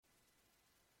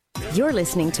You're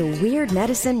listening to Weird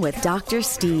Medicine with Dr.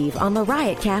 Steve on the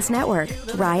Riotcast Network,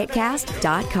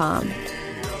 riotcast.com.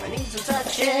 I need some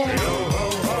touching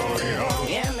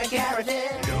in the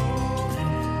carotid.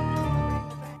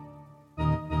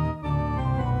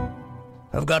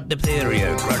 I've got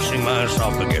diphtheria crushing my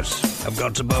esophagus. I've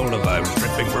got Ebola vibes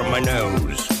dripping from my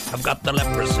nose. I've got the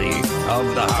leprosy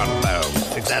of the heart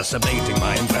valves exacerbating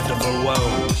my incredible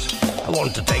woes. I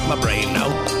want to take my brain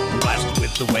out and blast it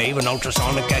with the wave, an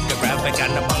ultrasonic, echographic,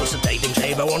 and a pulsating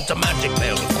shave. I want a magic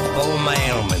pill for all my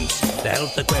ailments, the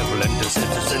health equivalent of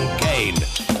Citizen Kane.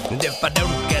 And if I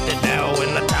don't get it now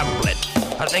in the tablet,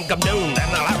 I think I'm doomed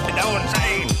and I'll have to go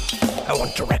insane. I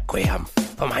want a requiem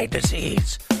for my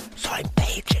disease, so I'm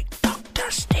paging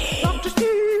Dr. Steve. Dr. Steve.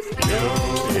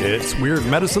 It's Weird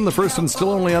Medicine, the first and still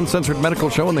only uncensored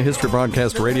medical show in the history of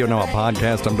broadcast radio, now a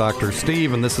podcast. I'm Dr.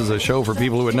 Steve, and this is a show for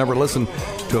people who would never listen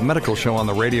to a medical show on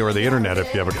the radio or the internet.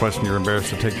 If you have a question, you're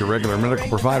embarrassed to take your regular medical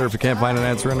provider. If you can't find an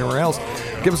answer anywhere else,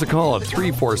 give us a call at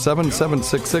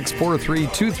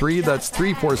 347-766-4323. That's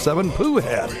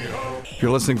 347-POOHEAD. If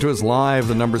you're listening to us live,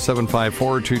 the number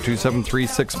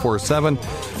 754-227-3647.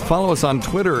 Follow us on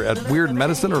Twitter at Weird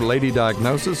Medicine or Lady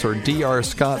Diagnosis or Dr.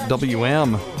 Scott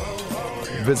WM.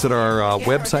 Visit our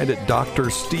website at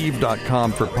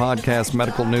drsteve.com for podcasts,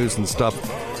 medical news, and stuff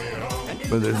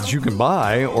that you can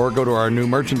buy, or go to our new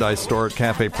merchandise store at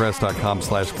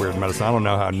cafepress.com/weirdmedicine. I don't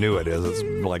know how new it is. It's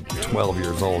like 12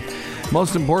 years old.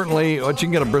 Most importantly, you can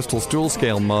get a Bristol stool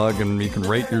scale mug, and you can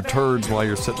rate your turds while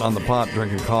you're sitting on the pot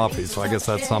drinking coffee, so I guess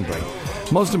that's something.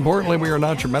 Most importantly, we are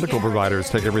not your medical providers.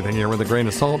 Take everything here with a grain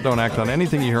of salt. Don't act on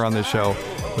anything you hear on this show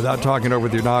without talking over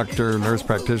with your doctor, nurse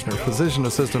practitioner, physician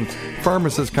assistant,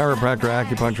 pharmacist, chiropractor,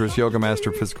 acupuncturist, yoga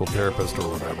master, physical therapist, or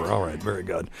whatever. All right, very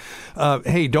good.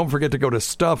 Hey, don't forget to go to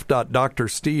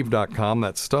stuff.drsteve.com.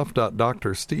 That's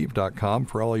stuff.drsteve.com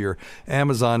for all your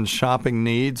Amazon shopping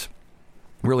needs.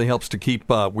 Really helps to keep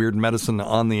Weird Medicine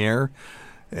on the air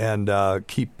and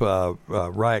keep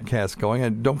Riotcast going.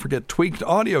 And don't forget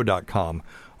tweakedaudio.com.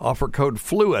 Offer code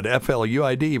FLUID,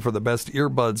 F-L-U-I-D, for the best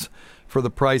earbuds for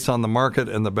the price on the market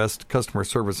and the best customer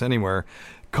service anywhere.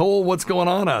 Cole, what's going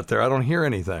on out there? I don't hear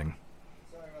anything.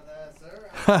 Sorry about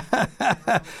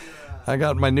that, sir. I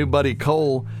got my new buddy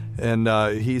Cole, and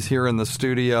he's here in the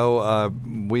studio.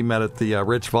 We met at the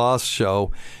Rich Voss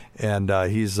show. And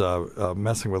he's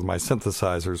messing with my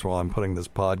synthesizers while I'm putting this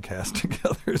podcast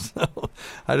together. So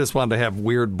I just wanted to have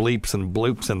weird bleeps and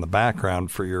bloops in the background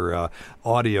for your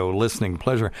audio listening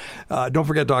pleasure. Don't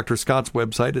forget Dr. Scott's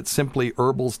website. It's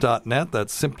simplyherbals.net.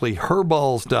 That's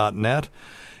simplyherbals.net.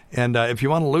 And if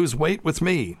you want to lose weight with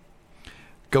me,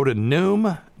 go to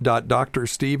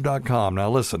noom.drsteve.com. Now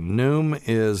listen, Noom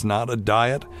is not a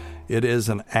diet. It is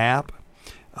an app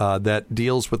that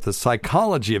deals with the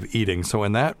psychology of eating. So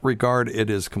in that regard, it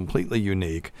is completely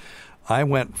unique. I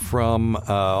went from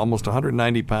almost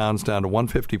 190 pounds down to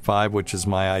 155, which is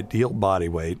my ideal body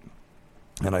weight.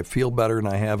 And I feel better than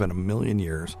I have in a million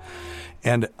years.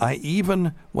 And I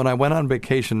even, when I went on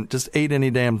vacation, just ate any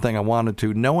damn thing I wanted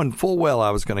to, knowing full well I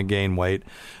was going to gain weight.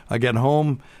 I get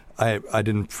home, I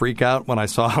didn't freak out when I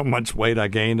saw how much weight I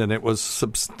gained, and it was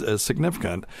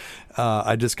significant.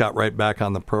 I just got right back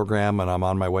on the program, and I'm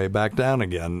on my way back down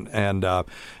again. And I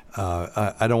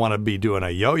don't want to be doing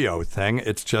a yo-yo thing.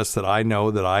 It's just that I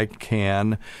know that I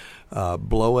can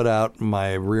blow it out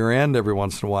my rear end every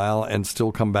once in a while and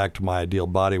still come back to my ideal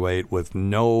body weight with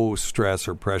no stress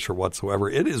or pressure whatsoever.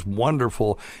 It is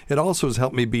wonderful. It also has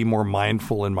helped me be more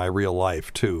mindful in my real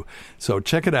life, too. So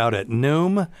check it out at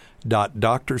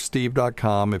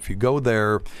noom.drsteve.com. If you go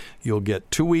there, you'll get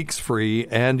 2 weeks free,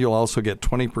 and you'll also get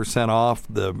 20% off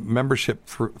the membership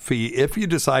fee. If you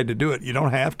decide to do it, you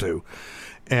don't have to.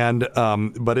 And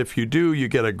but if you do, you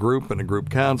get a group and a group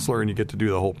counselor, and you get to do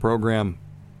the whole program.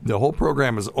 The whole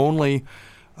program is only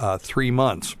 3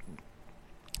 months.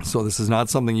 So this is not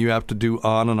something you have to do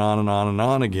on and on and on and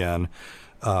on again,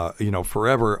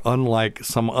 forever, unlike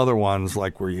some other ones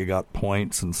like where you got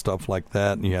points and stuff like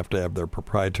that, and you have to have their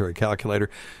proprietary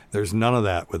calculator. There's none of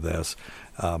that with this.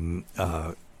 And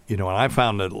I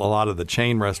found that a lot of the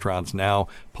chain restaurants now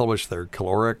publish their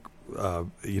caloric,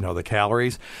 the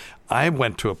calories. I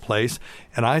went to a place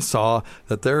and I saw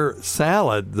that their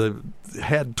salad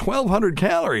had 1,200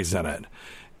 calories in it.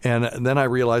 And then I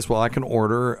realized, well, I can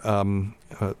order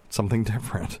something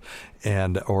different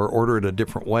or order it a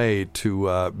different way to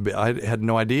I had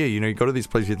no idea. You go to these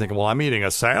places, you think, well, I'm eating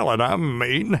a salad. I'm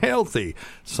eating healthy.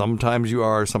 Sometimes you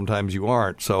are, sometimes you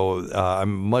aren't. So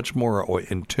I'm much more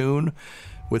in tune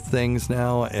with things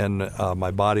now, and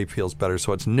my body feels better.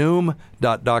 So it's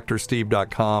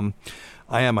noom.drsteve.com.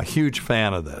 I am a huge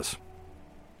fan of this.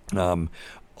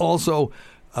 Also,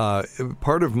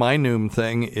 part of my Noom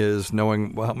thing is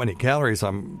knowing how many calories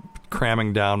I'm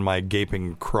cramming down my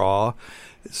gaping craw.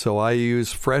 So I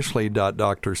use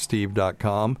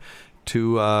freshly.drsteve.com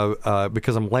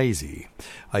because I'm lazy.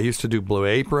 I used to do Blue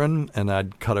Apron, and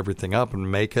I'd cut everything up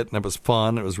and make it, and it was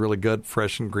fun. It was really good,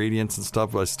 fresh ingredients and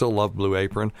stuff. I still love Blue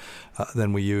Apron.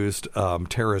 Then we used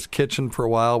Tara's Kitchen for a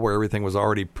while, where everything was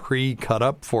already pre-cut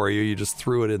up for you. You just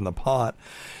threw it in the pot.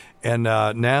 And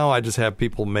now I just have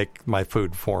people make my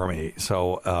food for me.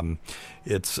 So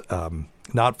it's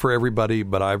not for everybody,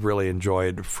 but I've really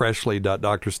enjoyed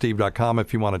freshly.drsteve.com.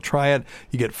 If you want to try it,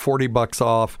 you get $40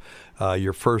 off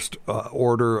your first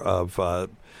order of,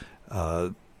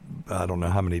 I don't know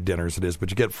how many dinners it is, but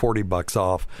you get $40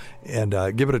 off. And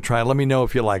give it a try. Let me know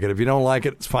if you like it. If you don't like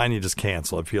it, it's fine. You just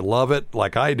cancel. If you love it,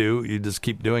 like I do, you just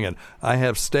keep doing it. I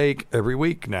have steak every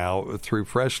week now through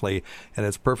Freshly, and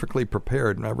it's perfectly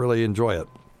prepared, and I really enjoy it.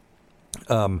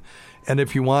 And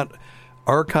if you want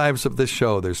archives of this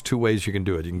show, there's two ways you can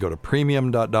do it. You can go to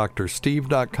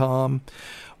premium.drsteve.com,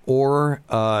 or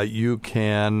you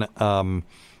can and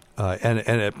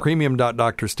at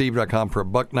premium.drsteve.com for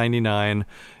 $1.99.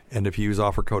 And if you use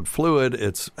offer code FLUID,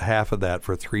 it's half of that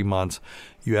for 3 months.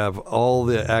 You have all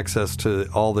the access to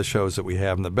all the shows that we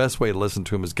have. And the best way to listen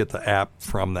to them is get the app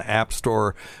from the App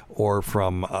Store or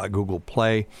from Google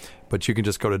Play. But you can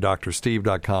just go to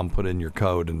drsteve.com, put in your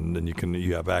code, and then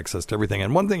you have access to everything.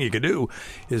 And one thing you could do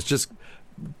is just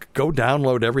go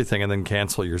download everything and then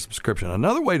cancel your subscription.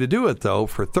 Another way to do it, though,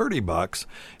 for $30,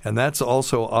 and that's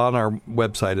also on our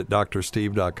website at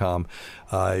drsteve.com.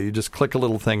 You just click a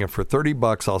little thing, and for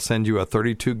 $30, I'll send you a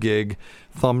 32-gig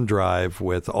thumb drive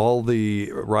with all the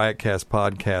Riotcast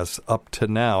podcasts up to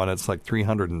now, and it's like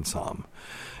 300 and some.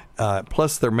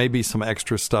 Plus, there may be some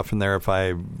extra stuff in there if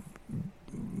I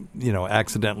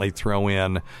accidentally throw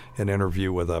in an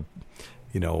interview with a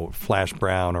Flash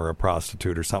Brown or a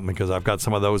prostitute or something, because I've got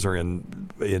some of those are in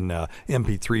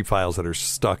MP3 files that are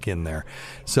stuck in there.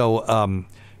 So, and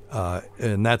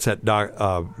that's at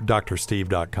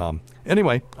drsteve.com.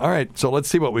 Anyway, all right, so let's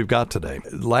see what we've got today.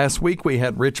 Last week we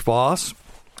had Rich Voss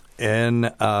and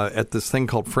at this thing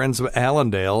called Friends of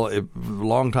Allendale.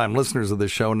 Longtime listeners of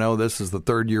this show know this is the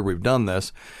third year we've done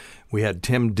this. We had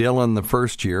Tim Dillon the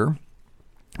first year,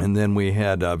 and then we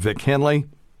had Vic Henley.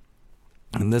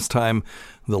 And this time,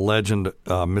 the legend,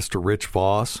 Mr. Rich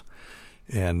Voss,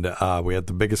 and we had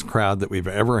the biggest crowd that we've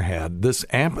ever had. This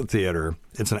amphitheater,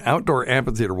 it's an outdoor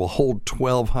amphitheater, will hold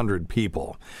 1,200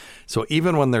 people. So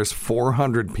even when there's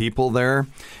 400 people there,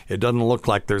 it doesn't look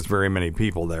like there's very many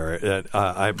people there.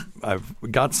 I've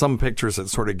got some pictures that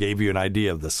sort of gave you an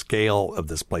idea of the scale of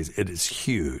this place. It is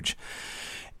huge.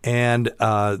 And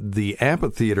the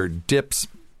amphitheater dips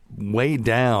way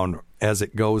down as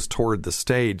it goes toward the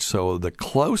stage. So the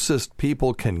closest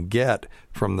people can get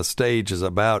from the stage is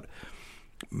about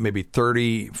maybe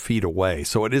 30 feet away.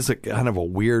 So it is a kind of a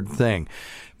weird thing.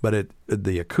 But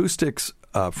the acoustics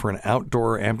for an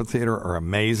outdoor amphitheater are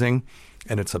amazing,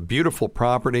 and it's a beautiful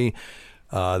property.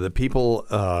 The people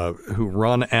who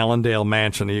run Allendale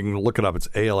Mansion, you can look it up. It's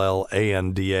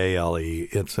Allandale.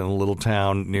 It's in a little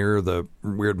town near the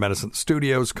Weird Medicine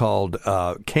Studios called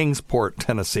Kingsport,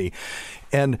 Tennessee.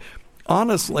 And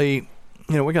honestly,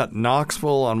 we got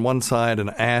Knoxville on one side and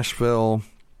Asheville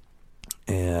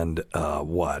and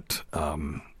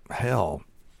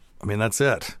that's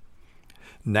it.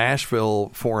 Nashville,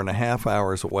 4.5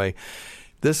 hours away.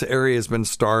 This area has been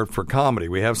starved for comedy.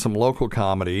 We have some local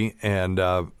comedy, and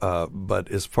but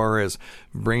as far as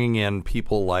bringing in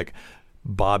people like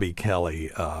Bobby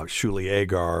Kelly, Shuli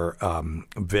Agar,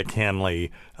 Vic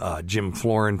Henley, Jim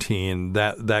Florentine,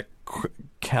 that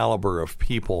caliber of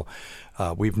people,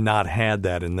 we've not had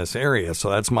that in this area.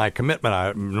 So that's my commitment.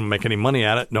 I don't make any money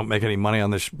at it. Don't make any money on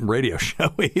this radio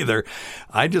show either.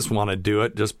 I just want to do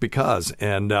it just because.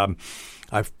 And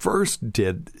I first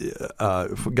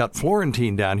got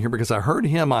Florentine down here because I heard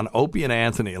him on Opie and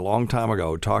Anthony a long time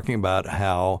ago talking about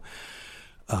how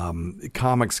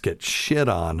comics get shit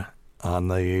on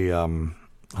the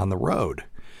road.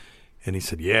 And he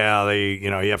said, yeah,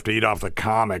 you have to eat off the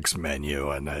comics menu,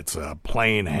 and it's a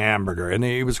plain hamburger. And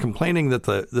he was complaining that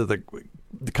the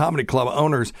comedy club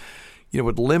owners,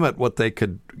 would limit what they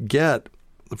could get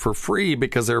for free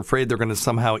because they're afraid they're going to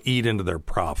somehow eat into their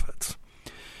profits.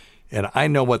 And I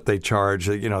know what they charge.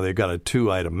 They've got a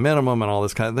 2-item minimum and all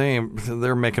this kind of thing.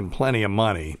 They're making plenty of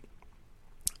money.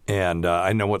 And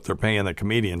I know what they're paying the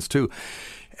comedians, too.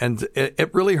 And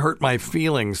it really hurt my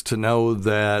feelings to know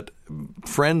that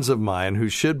friends of mine who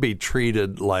should be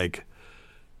treated like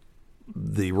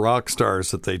the rock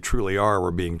stars that they truly are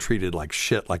were being treated like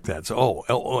shit like that. So,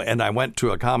 and I went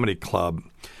to a comedy club.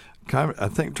 Trying to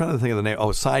think of the name.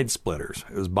 Oh, Side Splitters.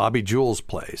 It was Bobby Jewell's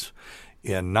place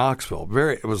in Knoxville.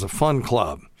 It was a fun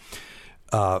club.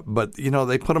 But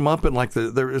they put them up in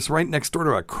it's right next door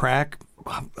to a crack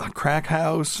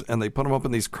house, and they put them up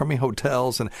in these crummy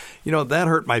hotels, and that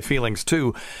hurt my feelings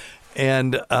too.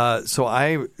 And so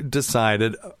I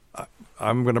decided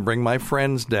I'm going to bring my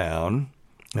friends down,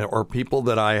 or people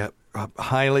that I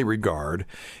highly regard,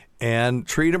 and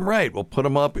treat them right. We'll put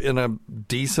them up in a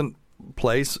decent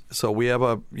place. So we have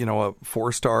a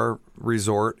 4-star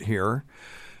resort here.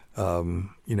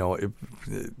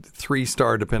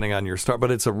 3-star depending on your star,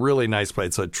 but it's a really nice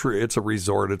place. It's a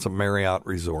resort. It's a Marriott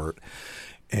resort.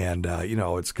 And,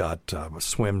 it's got a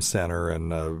swim center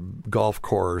and a golf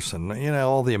course and,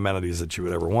 all the amenities that you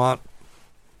would ever want.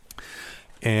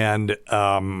 And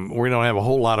we don't have a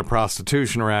whole lot of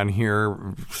prostitution around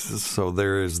here, so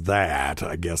there is that.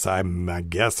 I guess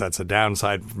that's a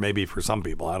downside maybe for some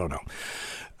people. I don't know.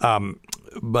 And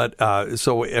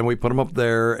we put them up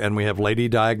there, and we have Lady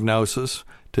Diagnosis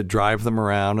to drive them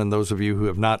around. And those of you who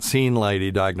have not seen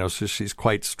Lady Diagnosis, she's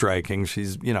quite striking.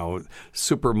 She's,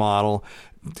 supermodel,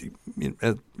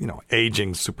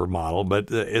 aging supermodel, but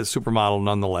is supermodel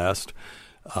nonetheless.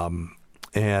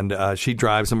 And she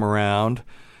drives them around,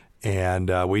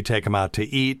 and we take them out to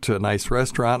eat to a nice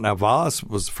restaurant. Now, Voss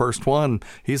was the first one.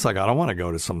 He's like, I don't want to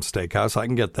go to some steakhouse. I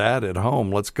can get that at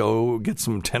home. Let's go get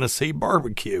some Tennessee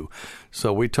barbecue.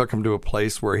 So we took him to a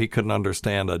place where he couldn't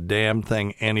understand a damn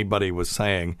thing anybody was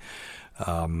saying,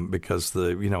 because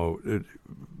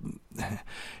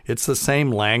it's the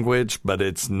same language, but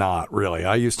it's not really.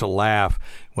 I used to laugh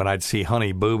when I'd see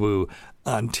Honey Boo Boo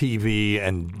on TV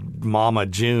and Mama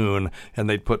June, and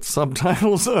they'd put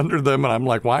subtitles under them, and I'm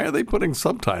like, why are they putting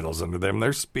subtitles under them?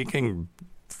 They're speaking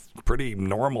pretty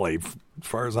normally as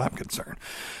far as I'm concerned.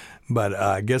 But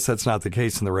I guess that's not the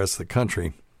case in the rest of the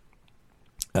country.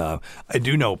 I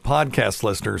do know podcast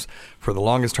listeners, for the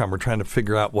longest time, were trying to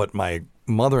figure out what my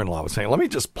mother-in-law was saying. Let me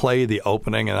just play the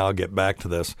opening, and I'll get back to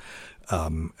this.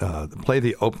 Play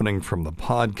the opening from the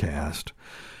podcast,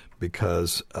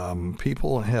 because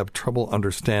people have trouble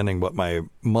understanding what my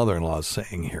mother-in-law is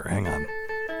saying here. Hang on.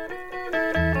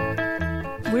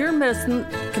 Weird Medicine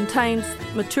contains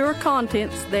mature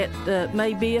contents that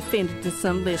may be offending to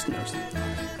some listeners.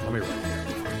 Let me write that.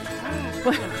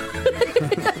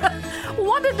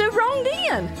 What did I do wrong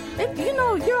then?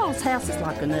 Your all's house is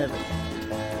like an oven.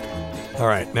 All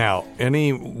right. Now,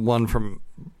 anyone from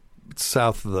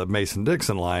south of the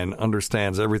Mason-Dixon line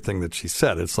understands everything that she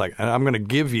said. It's like, I'm going to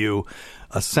give you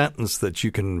a sentence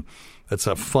that's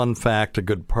a fun fact, a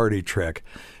good party trick,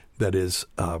 that is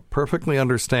perfectly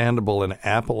understandable in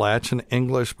Appalachian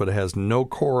English, but it has no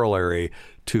corollary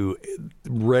to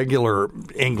regular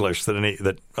English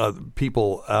that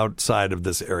people outside of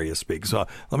this area speak. So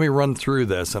let me run through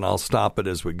this, and I'll stop it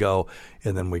as we go,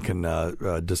 and then we can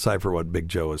decipher what Big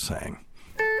Joe is saying.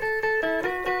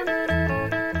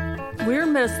 Weird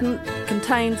Medicine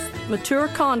contains mature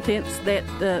contents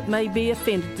that may be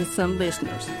offending to some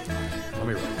listeners. Let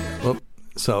me write. Well,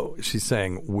 so she's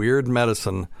saying Weird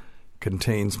Medicine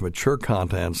contains mature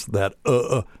contents that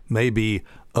may be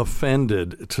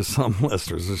offended to some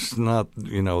listeners. It's not,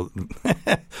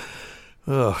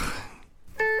 Ugh.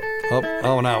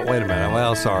 Oh, no, wait a minute.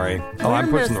 Well, sorry.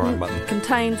 I'm pushing the wrong button.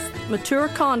 Contains mature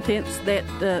contents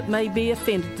that may be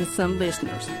offending to some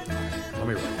listeners. Let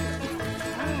me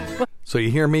write. So you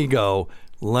hear me go,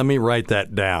 let me write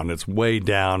that down. It's way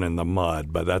down in the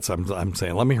mud, but I'm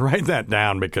saying, let me write that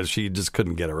down, because she just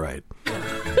couldn't get it right.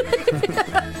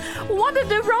 What did I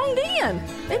do wrong then?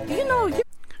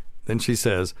 Then she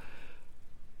says,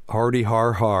 hardy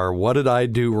har har, what did I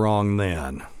do wrong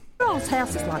then? Y'all's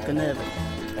house is like an oven.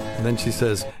 And then she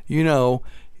says,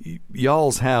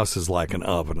 y'all's house is like an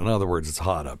oven. In other words, it's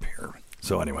hot up here.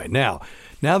 So anyway, now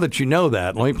that you know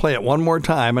that, let me play it one more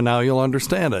time, and now you'll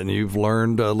understand it, and you've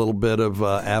learned a little bit of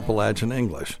Appalachian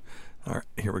English. All right,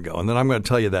 here we go. And then I'm going to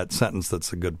tell you that sentence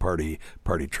that's a good party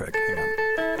trick. Hang on.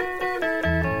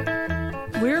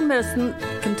 Weird Medicine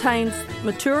contains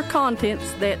mature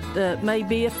contents that may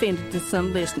be offending to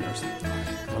some listeners.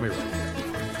 Let me write.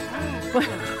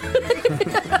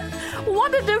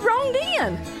 What did I do wrong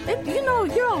then?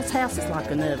 Your all's house is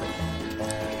like an oven.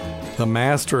 The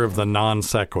master of the non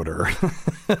sequitur.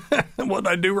 What did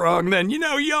I do wrong then?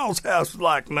 Y'all's house is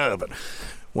like an oven.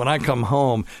 When I come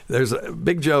home,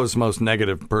 Big Joe's the most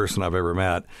negative person I've ever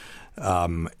met.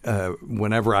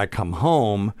 Whenever I come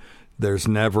home, there's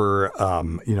never,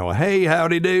 hey,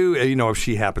 howdy do. If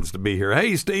she happens to be here,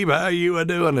 hey, Steve, how you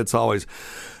doing? It's always,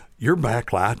 your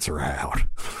back lights are out.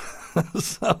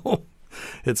 So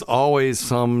it's always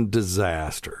some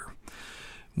disaster.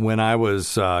 When I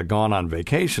was gone on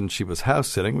vacation, she was house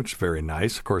sitting, which is very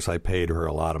nice. Of course, I paid her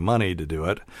a lot of money to do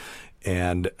it.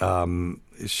 And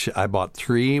I bought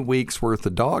 3 weeks worth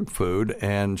of dog food,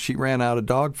 and she ran out of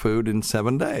dog food in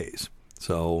 7 days.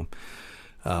 So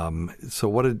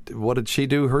what did she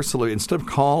do? Her solution, instead of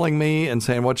calling me and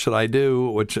saying, what should I do?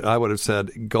 Which I would have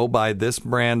said, go buy this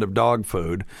brand of dog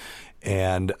food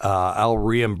and I'll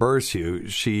reimburse you.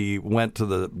 She went to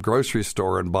the grocery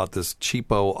store and bought this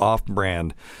cheapo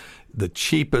off-brand, the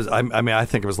cheapest, I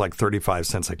think it was like 35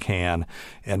 cents a can,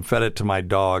 and fed it to my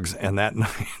dogs. And that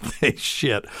night they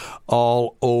shit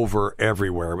all over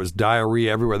everywhere. It was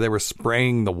diarrhea everywhere. They were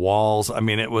spraying the walls. I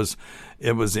mean, it was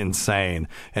insane.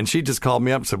 And she just called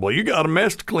me up and said, well, you got a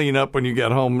mess to clean up when you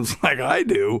get home. It's like, I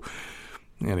do.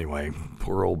 Anyway,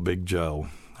 poor old Big Joe.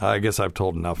 I guess I've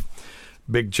told enough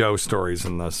Big Joe stories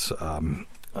in this on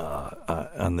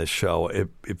this show.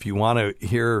 If you want to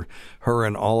hear her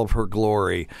in all of her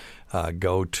glory,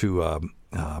 go to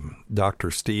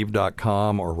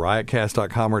drsteve.com or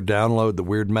riotcast.com or download the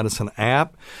Weird Medicine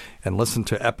app and listen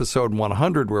to episode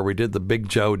 100 where we did the Big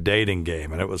Joe dating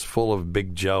game, and it was full of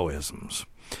Big Joe-isms.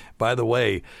 By the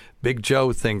way, Big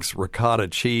Joe thinks ricotta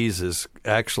cheese is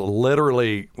actually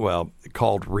literally,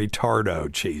 called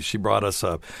retardo cheese. She brought us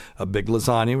a big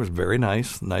lasagna. It was very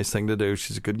nice thing to do.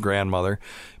 She's a good grandmother.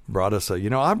 Brought us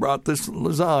I brought this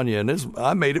lasagna and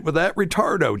I made it with that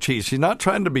retardo cheese. She's not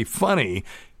trying to be funny.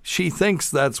 She thinks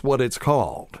that's what it's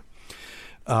called.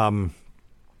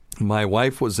 My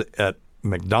wife was at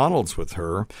McDonald's with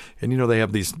her, and they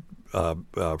have these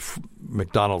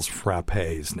McDonald's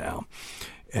frappes now.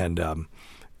 And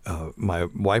my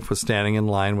wife was standing in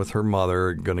line with her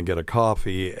mother, going to get a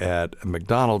coffee at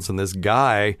McDonald's, and this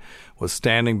guy was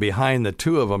standing behind the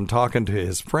two of them talking to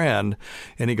his friend,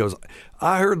 and he goes,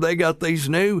 I heard they got these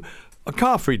new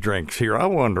coffee drinks here. I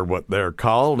wonder what they're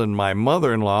called. And my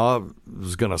mother-in-law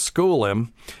was going to school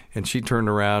him, and she turned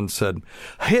around and said,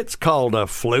 it's called a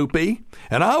Floopy,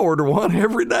 and I order one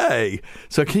every day.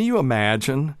 So can you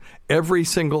imagine? Every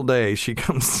single day she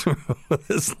comes through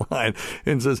this line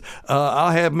and says,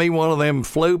 I'll have me one of them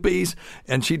Floopies.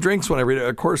 And she drinks one every day.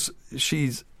 Of course,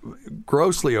 she's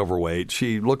grossly overweight.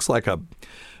 She looks like a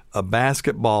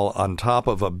basketball on top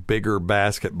of a bigger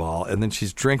basketball. And then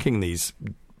she's drinking these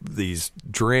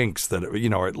drinks that,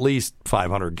 are at least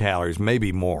 500 calories,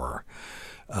 maybe more,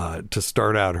 to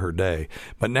start out her day.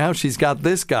 But now she's got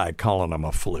this guy calling him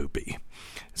a Floopy.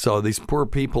 So these poor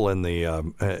people in the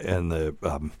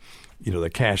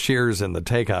cashiers in the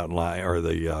takeout line, or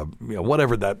the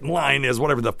whatever that line is,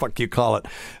 whatever the fuck you call it,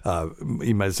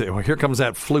 you might say, well, here comes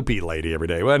that Floopy lady every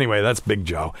day. Well, anyway, that's Big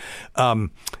Joe.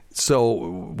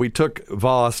 So we took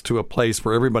Voss to a place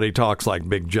where everybody talks like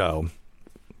Big Joe.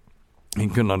 He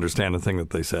couldn't understand a thing that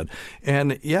they said.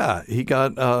 And, yeah, he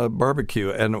got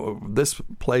barbecue. And this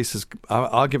place is,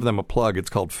 I'll give them a plug. It's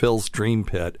called Phil's Dream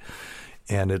Pit.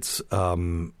 And it's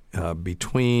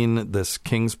between this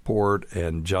Kingsport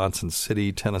and Johnson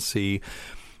City, Tennessee.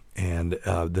 And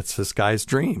that's this guy's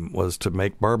dream, was to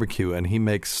make barbecue. And he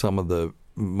makes some of the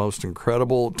most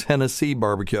incredible Tennessee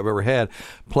barbecue I've ever had.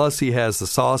 Plus, he has the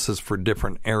sauces for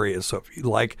different areas. So if you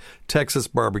like Texas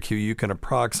barbecue, you can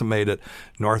approximate it.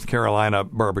 North Carolina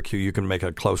barbecue, you can make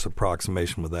a close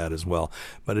approximation with that as well.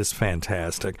 But it's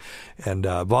fantastic. And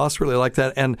Voss really liked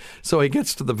that. And so he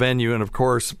gets to the venue, and of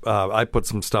course, I put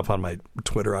some stuff on my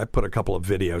Twitter. I put a couple of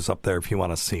videos up there if you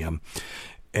want to see them.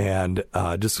 And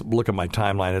just look at my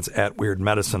timeline. It's at Weird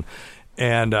Medicine.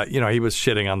 And, he was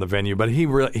shitting on the venue, but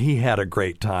he had a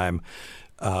great time.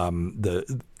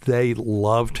 They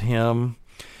loved him.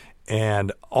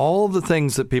 And all the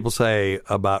things that people say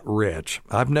about Rich,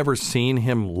 I've never seen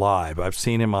him live. I've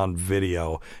seen him on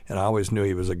video, and I always knew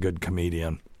he was a good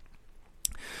comedian.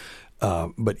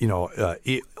 But,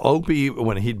 Opie,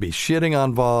 when he'd be shitting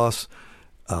on Voss,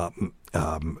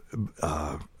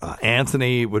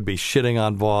 Anthony would be shitting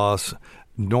on Voss,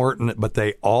 Norton, but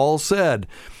they all said,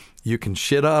 you can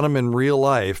shit on him in real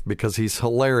life because he's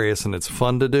hilarious and it's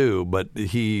fun to do, but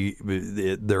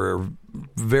there are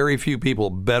very few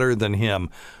people better than him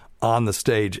on the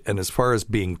stage. And as far as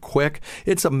being quick,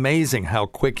 it's amazing how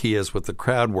quick he is with the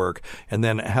crowd work, and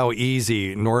then how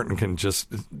easy Norton can just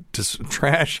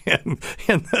trash him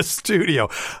in the studio.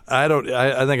 I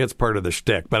think it's part of the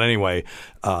shtick. But anyway,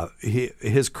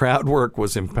 his crowd work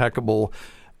was impeccable.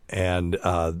 And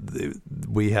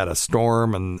we had a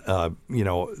storm, and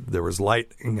there was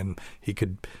lightning, and he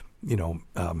could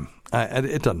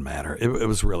it doesn't matter. It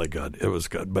was really good. It was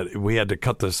good. But we had to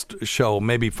cut this show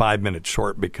maybe 5 minutes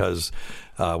short because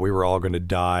we were all going to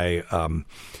die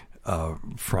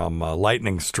from a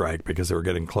lightning strike because they were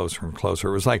getting closer and closer.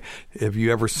 It was like, have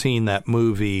you ever seen that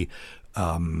movie,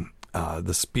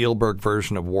 the Spielberg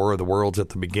version of War of the Worlds at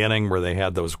the beginning, where they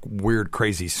had those weird,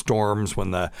 crazy storms when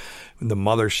the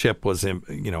mothership was,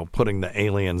 putting the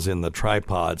aliens in the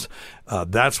tripods?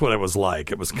 That's what it was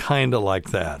like. It was kind of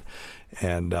like that.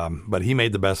 And but he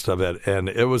made the best of it, and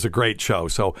it was a great show.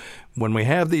 So when we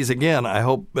have these again, I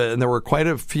hope, and there were quite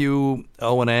a few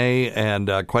O&A and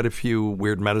quite a few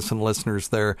Weird Medicine listeners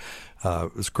there.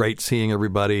 It was great seeing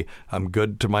everybody. I'm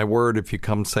good to my word. If you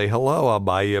come say hello, I'll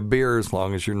buy you a beer as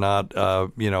long as you're not,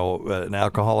 an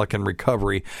alcoholic in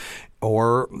recovery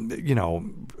or,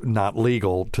 not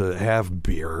legal to have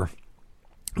beer.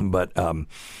 But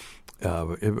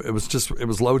it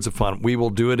was loads of fun. We will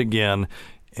do it again.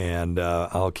 And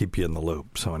I'll keep you in the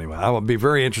loop. So anyway, I will be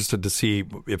very interested to see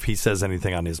if he says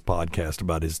anything on his podcast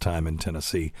about his time in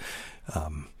Tennessee.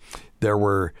 There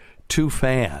were 2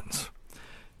 fans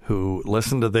who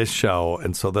listen to this show,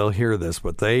 and so they'll hear this,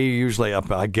 but they usually,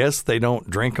 I guess they don't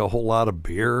drink a whole lot of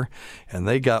beer, and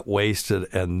they got wasted,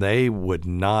 and they would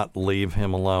not leave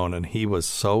him alone, and he was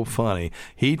so funny.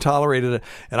 He tolerated it,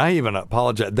 and I even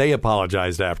apologized. They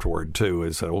apologized afterward, too.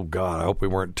 They said, oh, God, I hope we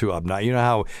weren't too obnoxious. You know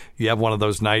how you have one of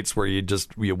those nights where you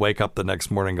wake up the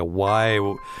next morning and go, why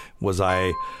was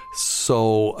I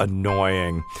so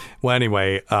annoying? Well,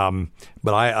 anyway,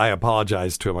 but I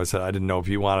apologized to him. I said, I didn't know if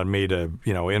you wanted me to,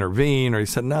 intervene. Or he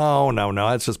said, no,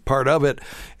 it's just part of it.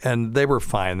 And they were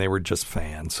fine. They were just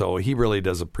fans. So he really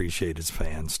does appreciate his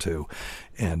fans, too.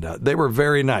 And they were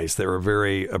very nice. They were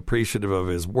very appreciative of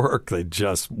his work. They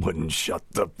just wouldn't shut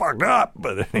the fuck up.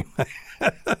 But anyway,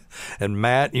 and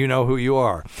Matt, you know who you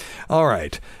are. All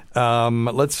right.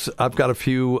 I've got a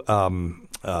few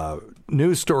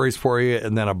news stories for you,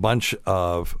 and then a bunch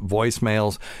of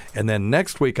voicemails. And then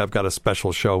next week, I've got a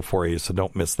special show for you, so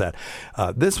don't miss that.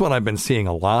 This one I've been seeing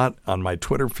a lot on my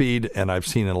Twitter feed, and I've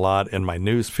seen it a lot in my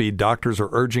news feed. Doctors are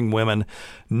urging women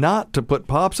not to put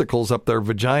popsicles up their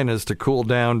vaginas to cool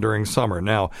down during summer.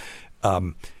 Now,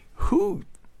 who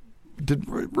did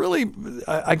really?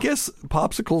 I guess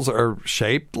popsicles are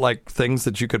shaped like things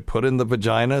that you could put in the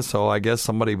vagina, so I guess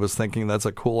somebody was thinking that's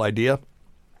a cool idea.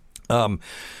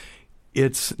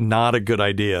 It's not a good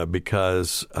idea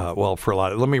because, for a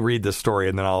lot. Let me read this story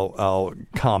and then I'll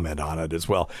comment on it as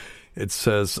well. It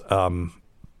says,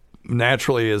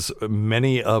 naturally, as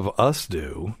many of us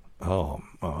do,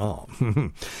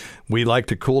 we like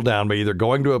to cool down by either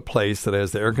going to a place that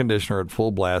has the air conditioner at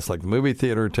full blast, like the movie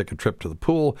theater, take a trip to the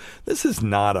pool. This is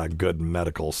not a good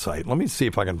medical site. Let me see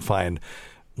if I can find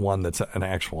one that's an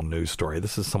actual news story.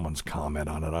 This is someone's comment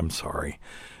on it. I'm sorry.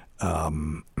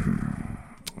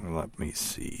 Let me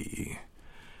see.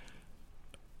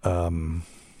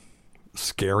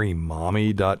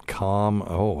 ScaryMommy.com.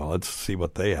 Oh, well, let's see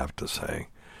what they have to say.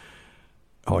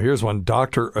 Oh, here's one.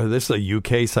 This is a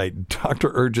UK site.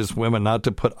 Doctor urges women not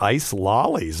to put ice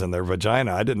lollies in their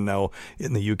vagina. I didn't know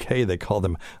in the UK they call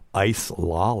them ice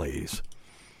lollies.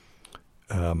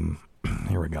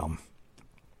 Here we go.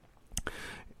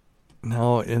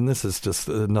 No, and this is just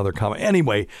another comment.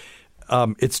 Anyway,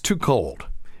 it's too cold.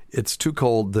 It's too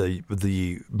cold.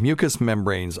 The mucous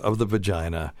membranes of the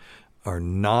vagina are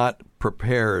not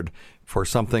prepared for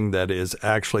something that is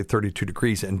actually 32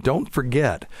 degrees. And don't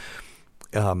forget,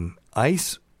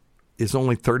 ice is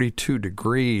only 32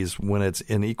 degrees when it's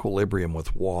in equilibrium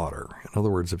with water. In other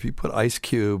words, if you put ice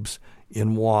cubes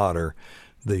in water,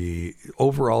 the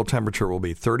overall temperature will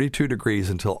be 32 degrees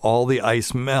until all the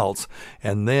ice melts,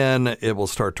 and then it will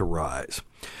start to rise.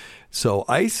 So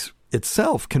ice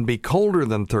itself can be colder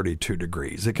than 32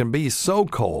 degrees. It can be so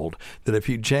cold that if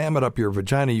you jam it up your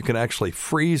vagina, you can actually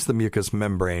freeze the mucous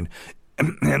membrane,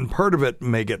 and part of it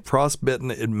may get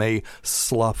frostbitten. It may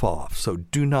slough off. So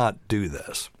do not do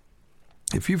this.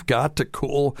 If you've got to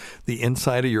cool the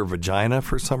inside of your vagina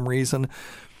for some reason,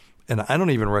 and I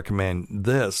don't even recommend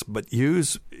this, but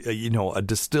use a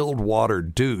distilled water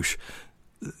douche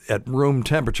at room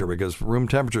temperature, because room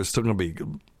temperature is still going to be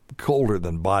colder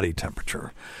than body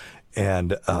temperature. And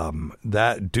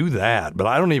do that, but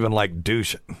I don't even like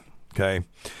douching, okay?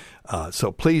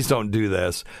 So please don't do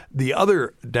this. The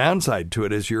other downside to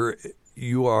it is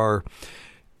you are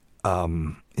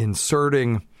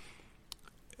inserting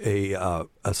a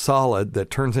solid that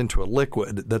turns into a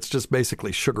liquid that's just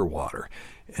basically sugar water.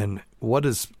 And what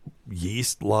does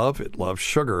yeast love? It loves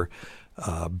sugar.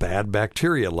 Bad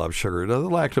bacteria love sugar. The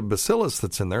lactobacillus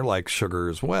that's in there likes sugar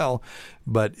as well,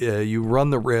 but you run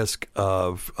the risk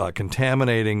of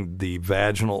contaminating the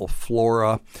vaginal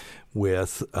flora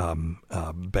with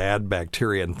bad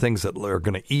bacteria and things that are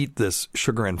going to eat this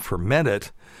sugar and ferment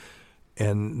it,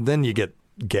 and then you get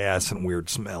gas and weird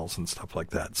smells and stuff like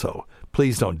that. So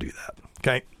please don't do that.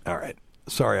 Okay? All right.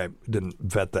 Sorry I didn't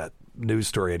vet that news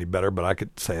story any better, but I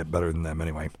could say it better than them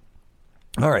anyway.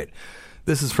 All right.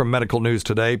 This is from Medical News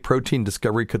Today. Protein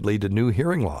discovery could lead to new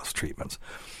hearing loss treatments.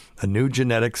 A new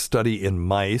genetic study in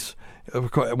mice,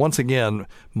 of course, once again,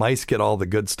 mice get all the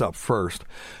good stuff first,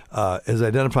 has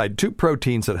identified 2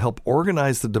 proteins that help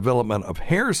organize the development of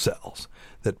hair cells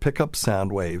that pick up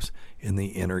sound waves in the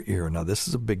inner ear. Now, this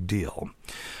is a big deal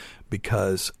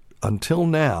because until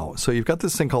now, so you've got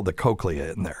this thing called the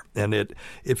cochlea in there, and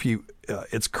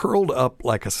it's curled up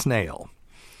like a snail.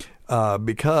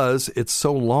 Because it's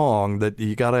so long that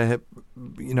you got to have,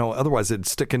 otherwise it'd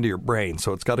stick into your brain.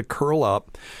 So it's got to curl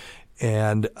up.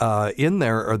 And in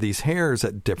there are these hairs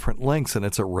at different lengths, and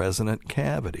it's a resonant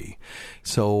cavity.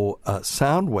 So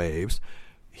sound waves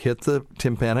hit the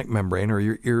tympanic membrane or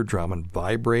your eardrum and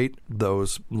vibrate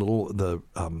those the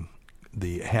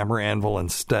hammer, anvil,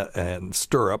 and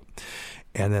stirrup.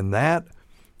 And then that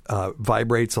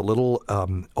vibrates a little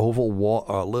oval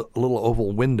wall, little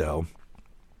oval window.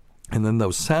 And then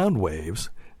those sound waves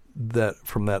that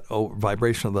from that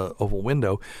vibration of the oval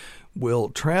window will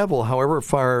travel however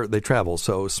far they travel.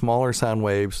 So smaller sound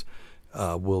waves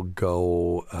will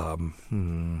go,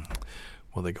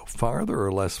 will they go farther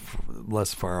or less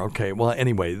far? Okay, well,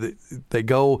 anyway, they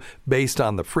go based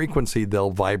on the frequency.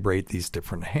 They'll vibrate these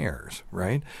different hairs,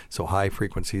 right? So high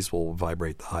frequencies will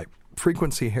vibrate the high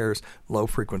frequency hairs, low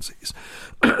frequencies,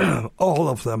 all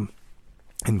of them,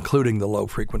 including the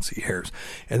low-frequency hairs.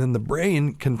 And then the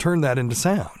brain can turn that into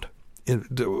sound,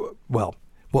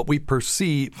 what we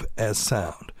perceive as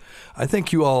sound. I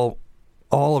think you all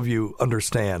of you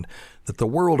understand that the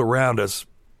world around us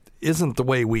isn't the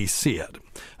way we see it.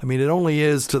 I mean, it only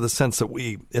is in the sense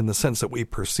that we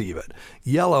perceive it.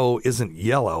 Yellow isn't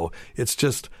yellow. It's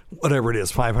just whatever it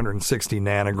is, 560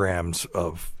 nanograms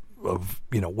of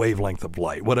wavelength of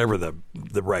light, whatever the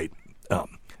right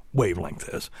wavelength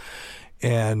is.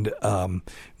 And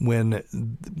when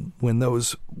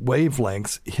those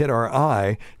wavelengths hit our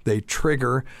eye, they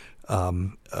trigger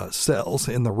cells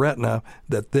in the retina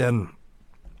that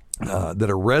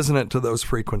are resonant to those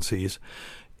frequencies,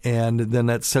 and then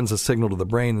that sends a signal to the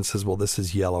brain and says, well, this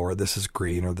is yellow, or this is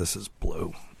green, or this is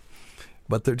blue.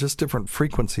 But they're just different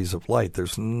frequencies of light.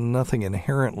 There's nothing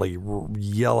inherently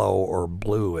yellow or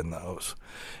blue in those.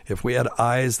 If we had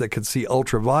eyes that could see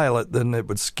ultraviolet, then it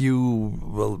would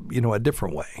skew, a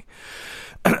different way.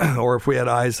 Or if we had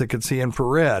eyes that could see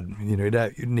infrared,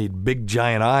 you'd need big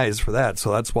giant eyes for that.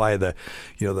 So that's why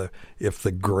if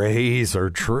the grays are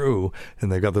true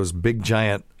and they've got those big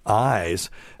giant eyes,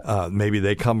 maybe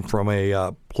they come from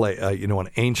an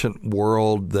ancient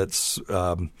world that's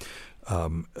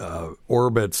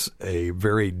orbits a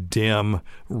very dim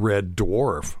red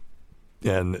dwarf,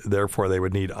 and therefore they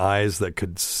would need eyes that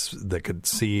could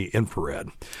see infrared.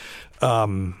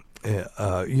 Whatever.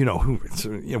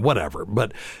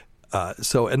 But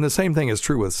and the same thing is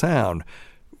true with sound.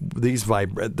 These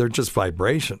they're just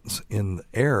vibrations in the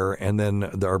air, and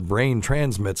then our brain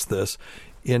transmits this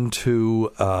into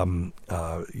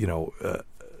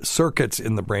circuits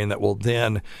in the brain that will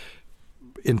then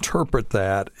interpret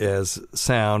that as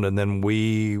sound. And then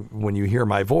when you hear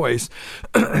my voice,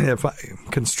 if I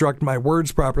construct my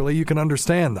words properly, you can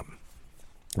understand them.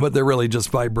 But they're really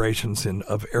just vibrations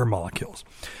of air molecules.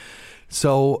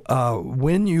 So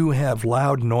when you have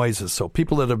loud noises, so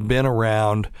people that have been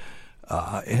around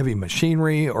heavy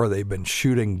machinery, or they've been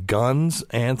shooting guns,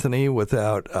 Anthony,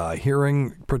 without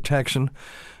hearing protection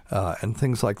and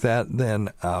things like that, then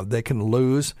they can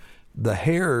lose the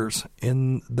hairs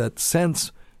in that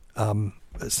sense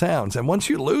sounds. And once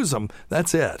you lose them,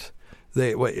 that's it.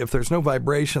 If there's no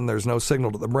vibration, there's no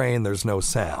signal to the brain, there's no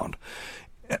sound.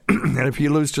 And if you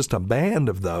lose just a band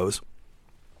of those,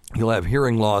 you'll have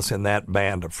hearing loss in that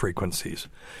band of frequencies.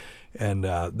 And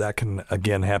that can,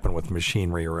 again, happen with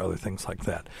machinery or other things like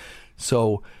that.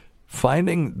 So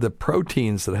finding the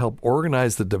proteins that help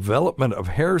organize the development of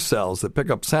hair cells that pick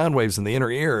up sound waves in the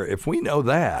inner ear, if we know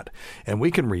that and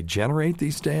we can regenerate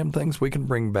these damn things, we can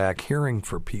bring back hearing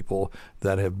for people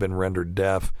that have been rendered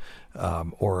deaf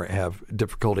or have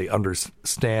difficulty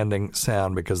understanding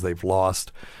sound because they've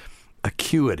lost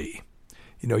acuity.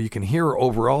 you can hear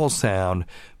overall sound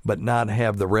but not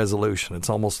have the resolution. It's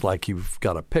almost like you've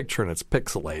got a picture and it's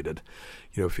pixelated.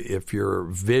 If your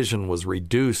vision was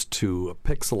reduced to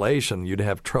pixelation, you'd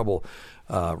have trouble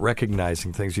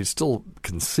recognizing things. You still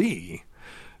can see,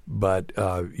 but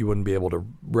you wouldn't be able to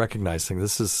recognize things.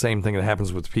 This is the same thing that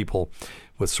happens with people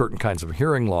with certain kinds of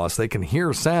hearing loss. They can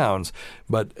hear sounds,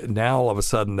 but now all of a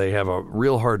sudden they have a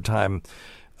real hard time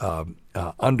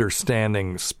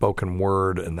understanding spoken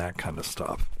word and that kind of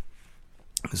stuff.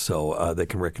 So they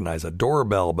can recognize a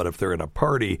doorbell, but if they're in a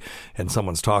party and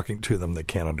someone's talking to them, they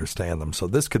can't understand them. So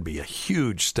this could be a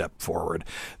huge step forward.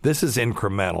 This is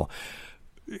incremental.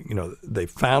 They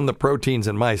found the proteins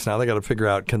in mice. Now they got to figure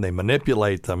out, can they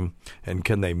manipulate them and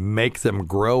can they make them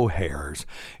grow hairs?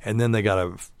 And then they got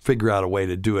to figure out a way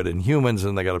to do it in humans,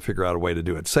 and they got to figure out a way to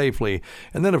do it safely.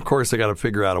 And then, of course, they got to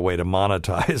figure out a way to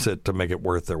monetize it to make it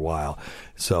worth their while.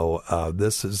 So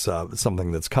this is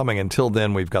something that's coming. Until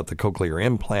then, we've got the cochlear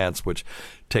implants, which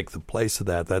take the place of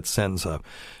that. That sends an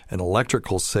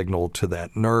electrical signal to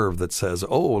that nerve that says,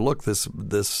 oh, look, this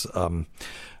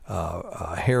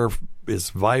hair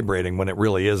is vibrating, when it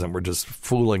really isn't. We're just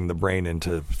fooling the brain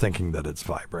into thinking that it's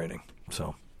vibrating.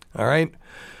 So, all right.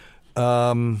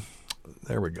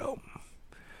 There we go.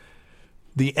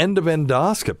 The end of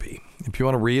endoscopy. If you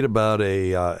want to read about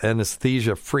a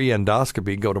anesthesia-free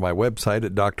endoscopy, go to my website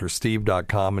at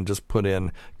drsteve.com and just put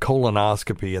in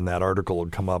colonoscopy, and that article will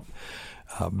come up.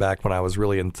 Back when I was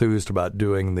really enthused about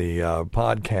doing the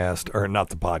podcast, or not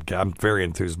the podcast, I'm very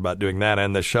enthused about doing that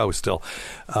and the show still.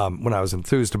 When I was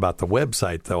enthused about the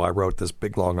website, though, I wrote this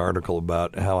big, long article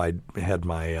about how I had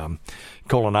my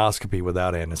colonoscopy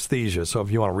without anesthesia. So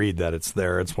if you want to read that, it's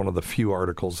there. It's one of the few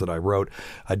articles that I wrote.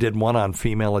 I did one on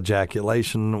female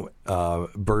ejaculation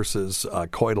versus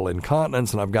coital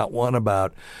incontinence, and I've got one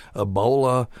about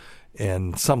Ebola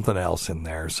and something else in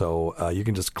there. So you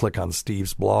can just click on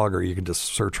Steve's blog, or you can just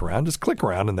search around. Just click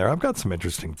around in there. I've got some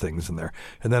interesting things in there.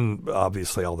 And then,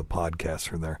 obviously, all the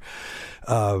podcasts are there.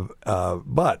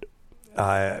 But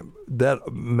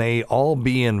that may all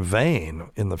be in vain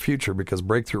in the future, because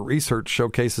breakthrough research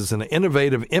showcases an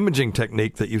innovative imaging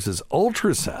technique that uses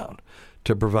ultrasound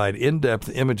to provide in-depth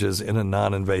images in a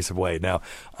non-invasive way. Now,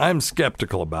 I'm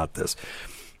skeptical about this.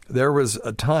 There was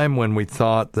a time when we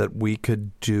thought that we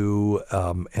could do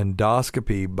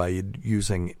endoscopy by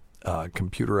using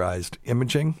computerized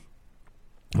imaging.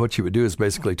 What you would do is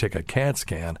basically take a CAT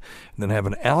scan and then have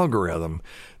an algorithm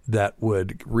that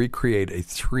would recreate a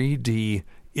 3D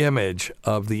image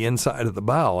of the inside of the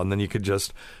bowel, and then you could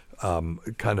just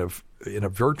kind of, in a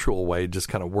virtual way, just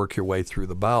kind of work your way through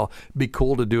the bowel. It'd be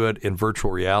cool to do it in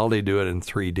virtual reality, do it in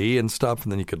 3D and stuff,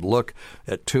 and then you could look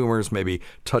at tumors, maybe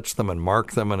touch them and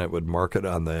mark them, and it would mark it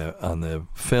on the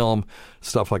film.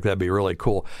 Stuff like that would be really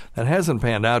cool. That hasn't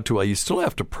panned out too well. You still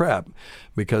have to prep,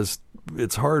 because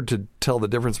it's hard to tell the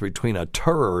difference between a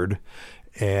turd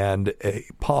and a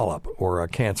polyp or a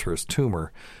cancerous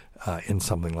tumor in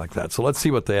something like that. So let's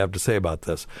see what they have to say about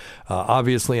this.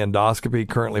 Obviously, endoscopy,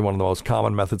 currently one of the most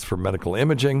common methods for medical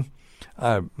imaging.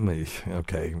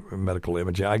 Medical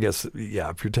imaging. I guess, yeah,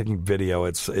 if you're taking video,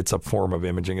 it's a form of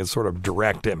imaging. It's sort of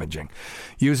direct imaging.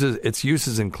 Its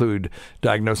uses include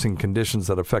diagnosing conditions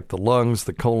that affect the lungs,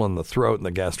 the colon, the throat, and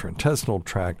the gastrointestinal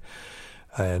tract.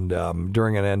 And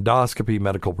during an endoscopy,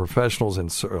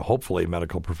 hopefully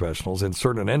medical professionals,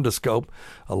 insert an endoscope,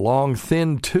 a long,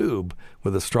 thin tube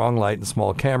with a strong light and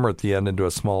small camera at the end, into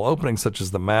a small opening such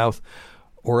as the mouth,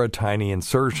 or a tiny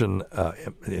incision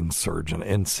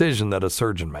that a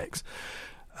surgeon makes.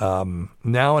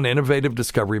 Now an innovative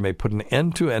discovery may put an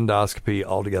end to endoscopy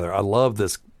altogether. I love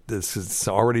this. This is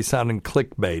already sounding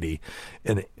clickbaity,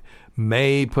 and it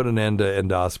may put an end to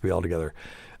endoscopy altogether.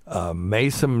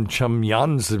 Mason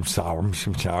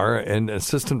Chumyanzimsar, an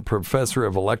assistant professor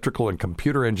of electrical and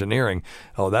computer engineering.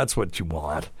 Oh, that's what you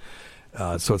want.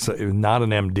 So it's not an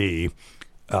MD,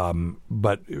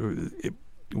 but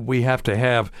we have to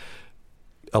have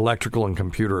electrical and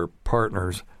computer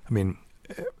partners. I mean,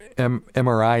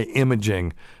 MRI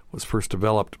imaging was first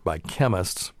developed by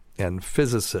chemists and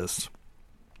physicists.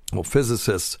 Well,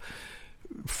 physicists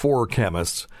for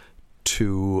chemists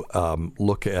to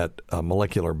look at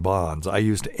molecular bonds. I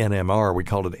used NMR. We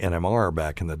called it NMR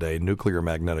back in the day, nuclear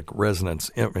magnetic resonance,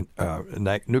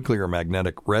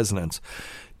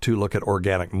 to look at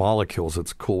organic molecules.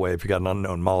 It's a cool way. If you got an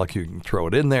unknown molecule, you can throw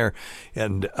it in there.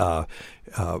 And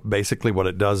basically what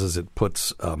it does is it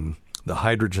puts the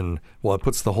hydrogen, it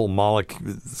puts the whole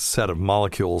set of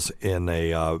molecules in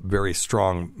a very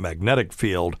strong magnetic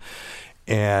field.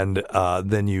 And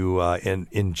then you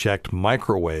inject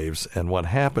microwaves, and what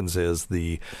happens is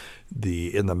the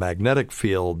in the magnetic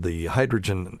field, the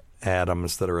hydrogen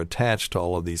atoms that are attached to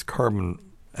all of these carbon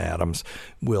atoms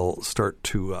will start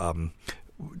to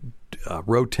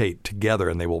rotate together,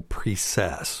 and they will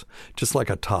precess, just like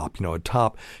a top. A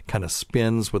top kind of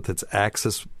spins with its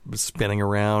axis spinning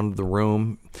around the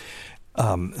room.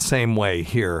 Same way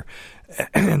here.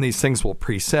 And these things will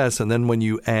precess, and then when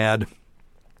you add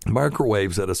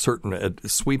microwaves at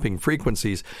sweeping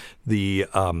frequencies, the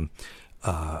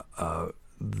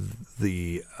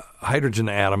hydrogen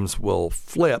atoms will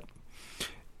flip.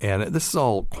 And this is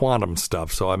all quantum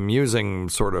stuff, so I'm using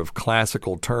sort of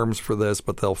classical terms for this,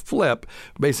 but they'll flip.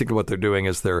 Basically what they're doing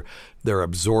is they're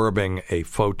absorbing a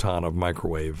photon of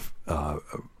microwave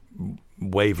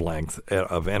wavelength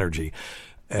of energy,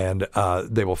 and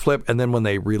they will flip. And then when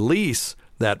they release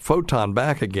that photon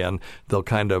back again, they'll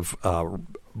kind of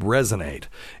resonate,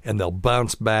 and they'll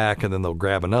bounce back, and then they'll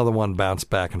grab another one, bounce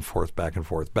back and forth, back and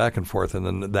forth, back and forth. And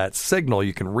then that signal,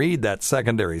 you can read that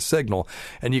secondary signal,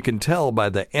 and you can tell by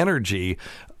the energy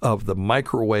of the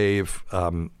microwave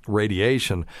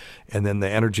radiation and then the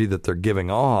energy that they're giving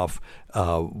off,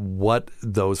 what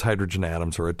those hydrogen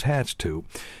atoms are attached to.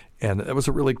 And it was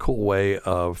a really cool way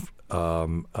of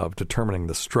determining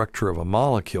the structure of a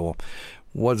molecule.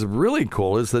 What's really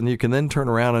cool is then you can then turn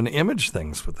around and image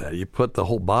things with that. You put the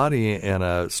whole body in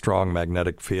a strong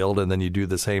magnetic field, and then you do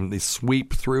the same. They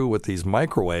sweep through with these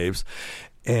microwaves,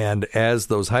 and as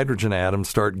those hydrogen atoms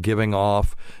start giving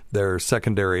off their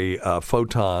secondary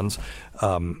photons,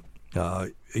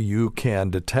 you can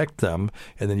detect them,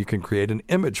 and then you can create an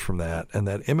image from that. And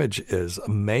that image is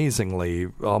amazingly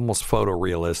almost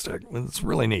photorealistic. It's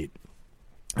really neat,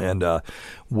 and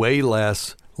way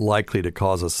less likely to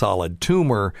cause a solid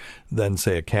tumor than,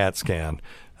 say, a CAT scan,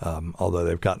 although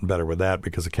they've gotten better with that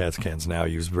because the CAT scans now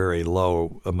use very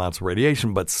low amounts of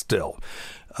radiation, but still.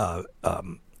 So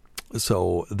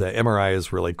the MRI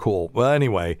is really cool. Well,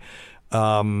 anyway,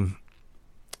 why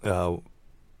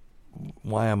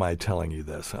am I telling you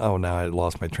this? Oh, now I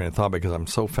lost my train of thought because I'm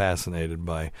so fascinated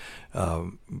by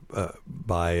the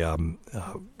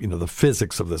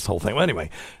physics of this whole thing. Well,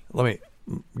 anyway, let me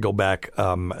go back.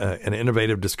 An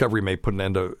innovative discovery may put an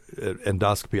end to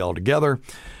endoscopy altogether.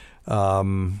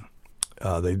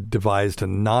 They devised a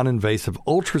non-invasive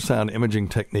ultrasound imaging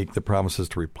technique that promises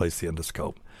to replace the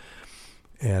endoscope.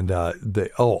 And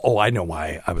I know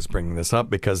why I was bringing this up,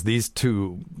 because these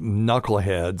two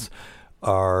knuckleheads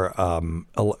are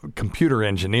computer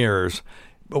engineers,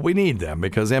 but we need them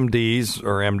because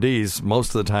MDs,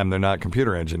 most of the time they're not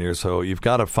computer engineers. So you've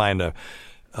got to find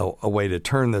a way to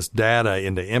turn this data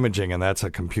into imaging, and that's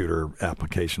a computer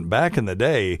application. Back in the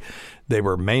day, they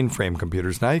were mainframe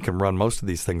computers. Now you can run most of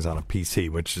these things on a PC,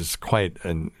 which is quite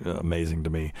amazing to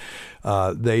me.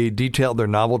 They detailed their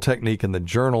novel technique in the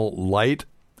journal Light,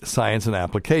 Science, and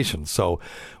Applications. So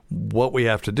what we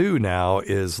have to do now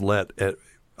is let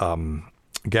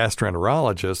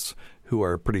gastroenterologists, who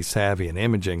are pretty savvy in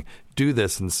imaging, do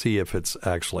this and see if it's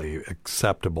actually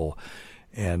acceptable,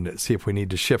 and see if we need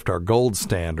to shift our gold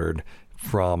standard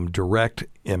from direct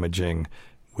imaging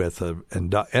with an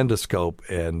endoscope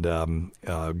and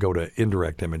go to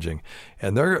indirect imaging.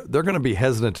 And they're going to be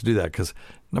hesitant to do that because,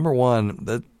 number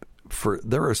one,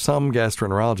 there are some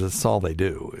gastroenterologists, that's all they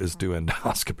do is do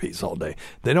endoscopies all day.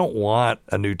 They don't want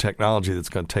a new technology that's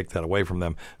going to take that away from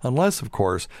them, unless, of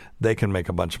course, they can make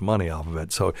a bunch of money off of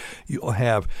it. So you'll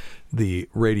have the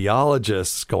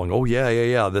radiologists going, oh,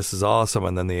 yeah, this is awesome.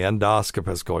 And then the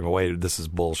endoscopist going, oh, wait, this is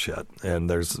bullshit. And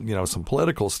there's, some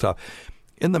political stuff.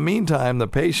 In the meantime, the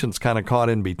patient's kind of caught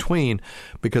in between,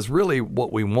 because really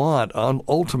what we want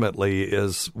ultimately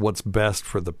is what's best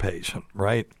for the patient,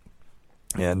 right?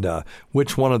 And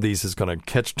which one of these is going to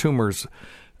catch tumors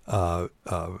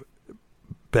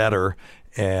better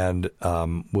and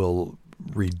will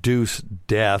reduce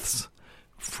deaths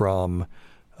from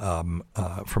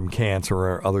cancer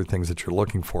or other things that you're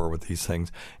looking for with these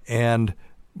things, and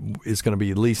is going to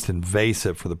be least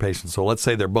invasive for the patient. So let's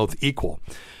say they're both equal,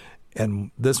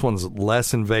 and this one's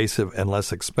less invasive and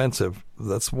less expensive.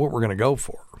 That's what we're going to go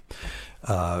for.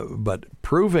 But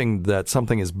proving that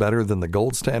something is better than the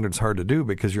gold standard is hard to do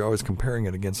because you're always comparing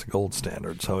it against the gold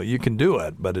standard. So you can do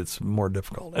it, but it's more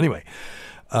difficult. Anyway,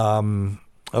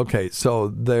 okay, so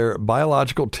their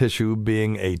biological tissue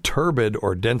being a turbid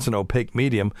or dense and opaque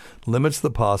medium limits the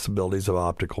possibilities of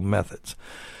optical methods.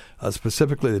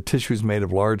 Specifically, the tissue is made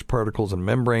of large particles and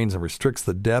membranes and restricts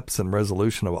the depths and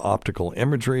resolution of optical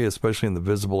imagery, especially in the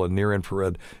visible and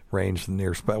near-infrared range.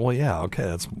 Well, yeah, okay,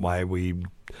 that's why we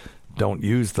don't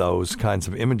use those kinds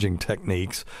of imaging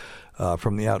techniques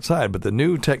from the outside. But the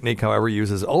new technique, however,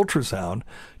 uses ultrasound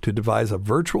to devise a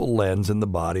virtual lens in the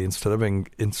body instead of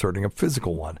inserting a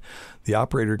physical one. The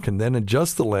operator can then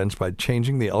adjust the lens by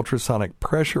changing the ultrasonic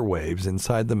pressure waves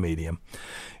inside the medium,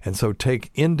 and so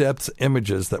take in-depth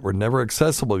images that were never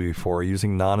accessible before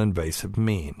using non-invasive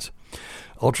means.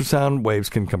 Ultrasound waves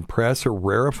can compress or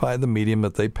rarefy the medium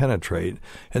that they penetrate,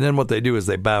 and then what they do is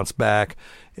they bounce back,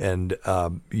 and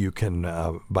you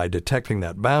can, by detecting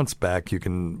that bounce back, you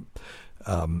can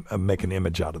make an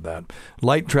image out of that.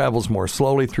 Light travels more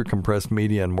slowly through compressed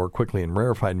media and more quickly in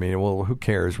rarefied media. Well, who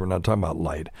cares? We're not talking about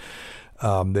light.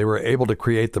 They were able to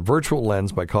create the virtual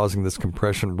lens by causing this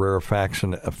compression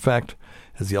rarefaction effect.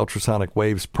 As the ultrasonic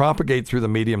waves propagate through the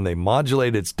medium, they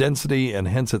modulate its density and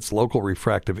hence its local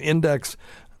refractive index.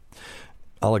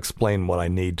 I'll explain what I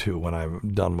need to when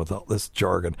I'm done with all this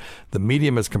jargon. The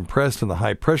medium is compressed in the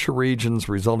high-pressure regions,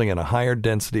 resulting in a higher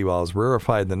density, while it's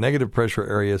rarefied in the negative pressure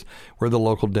areas where the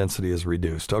local density is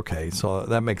reduced. Okay, so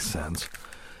that makes sense.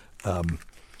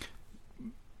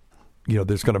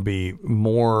 There's going to be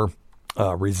more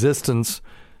resistance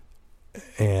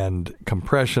and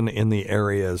compression in the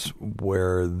areas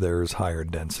where there's higher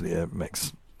density. It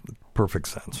makes perfect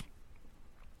sense.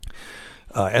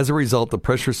 As a result, the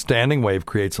pressure standing wave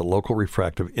creates a local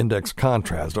refractive index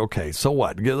contrast. Okay, so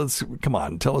what? Come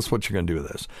on, tell us what you're going to do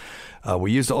with this.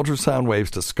 We used ultrasound waves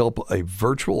to sculpt a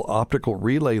virtual optical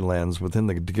relay lens within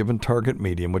the given target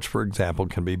medium, which, for example,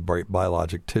 can be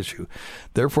biologic tissue.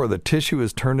 Therefore, the tissue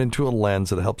is turned into a lens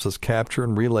that helps us capture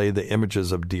and relay the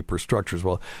images of deeper structures.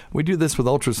 Well, we do this with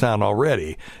ultrasound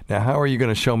already. Now, how are you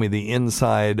going to show me the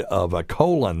inside of a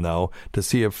colon, though, to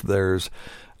see if there's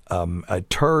a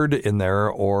turd in there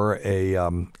or a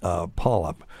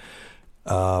polyp?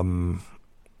 Let's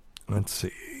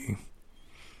see.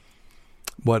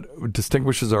 What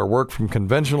distinguishes our work from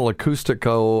conventional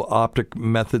acoustico-optic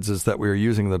methods is that we are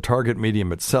using the target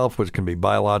medium itself, which can be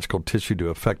biological tissue, to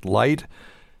affect light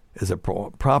as it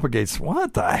propagates.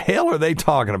 What the hell are they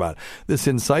talking about? This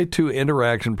in situ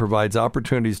interaction provides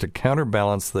opportunities to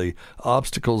counterbalance the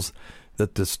obstacles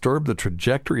that disturb the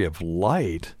trajectory of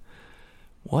light.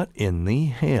 What in the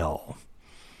hell?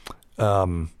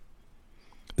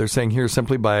 They're saying here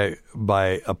simply by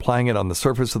applying it on the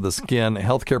surface of the skin,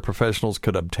 healthcare professionals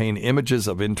could obtain images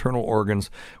of internal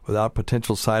organs without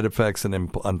potential side effects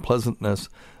and unpleasantness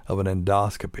of an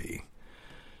endoscopy.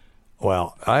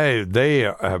 Well, they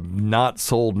have not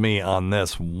sold me on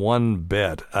this one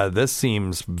bit. This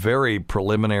seems very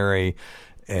preliminary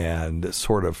and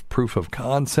sort of proof of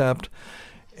concept.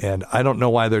 And I don't know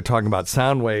why they're talking about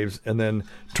sound waves and then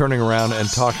turning around and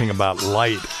talking about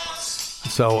light.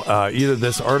 So either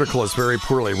this article is very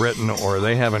poorly written or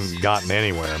they haven't gotten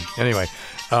anywhere. Anyway,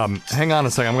 hang on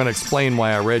a second. I'm going to explain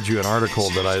why I read you an article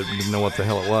that I didn't know what the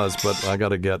hell it was, but I got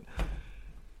to get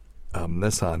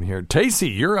this on here.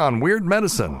 Tacy, you're on Weird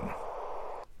Medicine.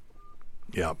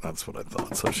 Yeah, that's what I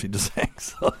thought. So she just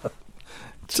hangs up.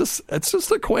 It's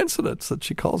just a coincidence that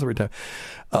she calls every time.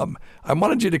 I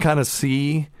wanted you to kind of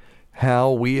see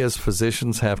how we as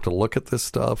physicians have to look at this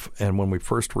stuff, and when we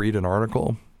first read an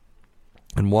article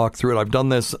and walk through it. I've done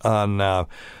this on, I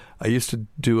used to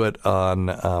do it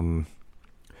on,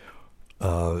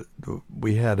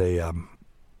 we had a,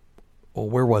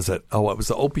 where was it? Oh, it was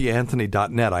the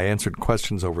opieanthony.net. I answered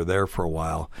questions over there for a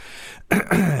while.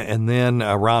 And then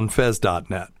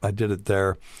ronfez.net. I did it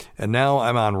there. And now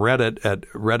I'm on Reddit at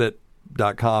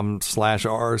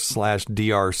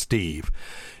reddit.com/r/drsteve.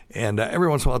 And every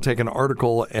once in a while I'll take an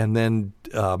article and then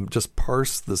just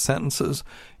parse the sentences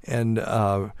and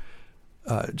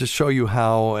just show you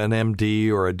how an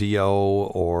MD or a DO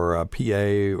or a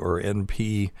PA or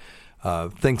NP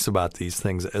thinks about these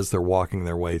things as they're walking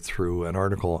their way through an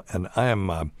article. And I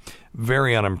am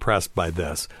very unimpressed by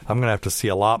this. I'm going to have to see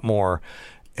a lot more.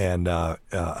 And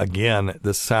again,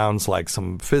 this sounds like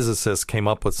some physicists came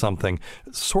up with something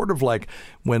sort of like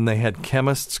when they had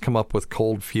chemists come up with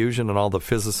cold fusion and all the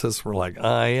physicists were like,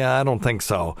 yeah, I don't think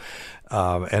so.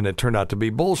 And it turned out to be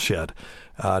bullshit.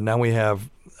 Now we have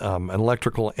an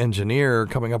electrical engineer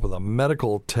coming up with a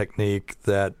medical technique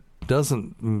that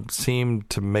doesn't seem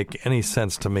to make any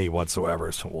sense to me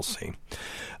whatsoever, so we'll see.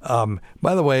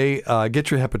 By the way,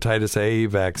 get your hepatitis A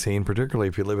vaccine, particularly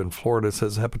if you live in Florida. It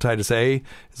says hepatitis A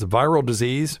is a viral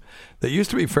disease that used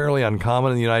to be fairly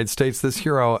uncommon in the United States. This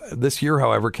year,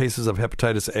 however, cases of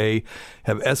hepatitis A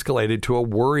have escalated to a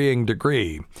worrying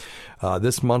degree.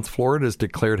 This month, Florida has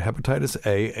declared hepatitis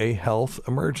A health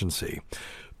emergency.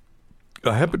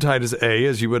 Hepatitis A,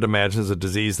 as you would imagine, is a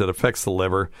disease that affects the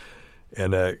liver.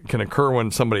 And can occur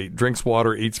when somebody drinks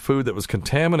water, eats food that was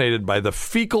contaminated by the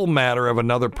fecal matter of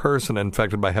another person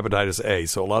infected by hepatitis A.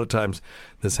 So a lot of times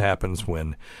this happens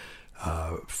when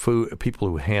people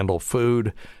who handle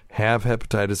food have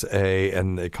hepatitis A,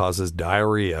 and it causes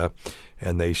diarrhea,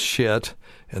 and they shit,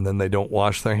 and then they don't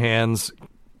wash their hands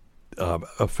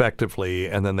effectively,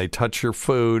 and then they touch your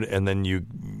food, and then you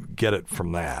get it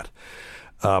from that.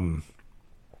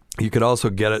 You could also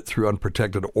get it through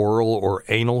unprotected oral or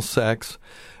anal sex.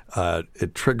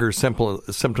 It triggers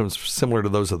symptoms similar to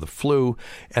those of the flu,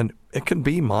 and it can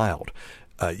be mild.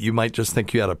 You might just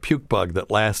think you had a puke bug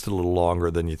that lasted a little longer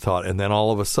than you thought, and then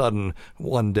all of a sudden,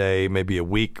 one day, maybe a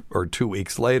week or 2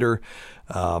 weeks later,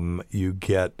 you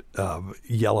get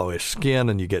yellowish skin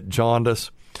and you get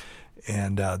jaundice,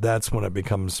 and that's when it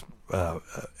becomes on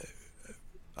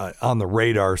the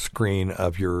radar screen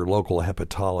of your local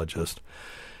hepatologist.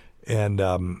 And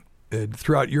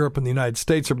throughout Europe and the United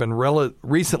States, there have been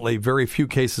recently very few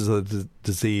cases of the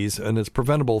disease, and it's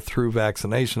preventable through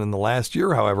vaccination. In the last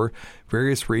year, however,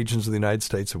 various regions of the United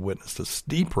States have witnessed a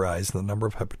steep rise in the number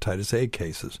of hepatitis A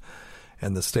cases.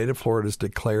 And the state of Florida has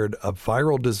declared a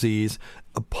viral disease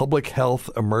a public health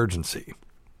emergency.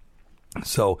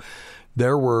 So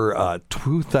there were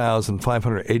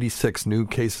 2,586 new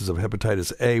cases of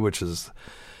hepatitis A,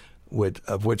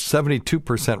 of which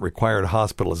 72% required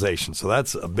hospitalization. So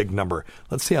that's a big number.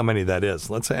 Let's see how many that is.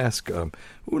 Let's ask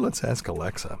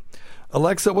Alexa.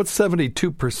 Alexa, what's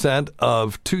 72%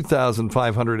 of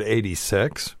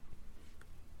 2,586?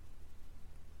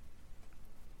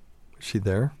 Is she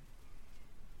there?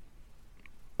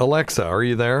 Alexa, are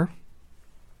you there?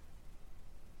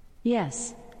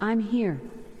 Yes, I'm here.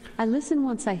 I listen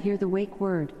once I hear the wake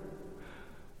word.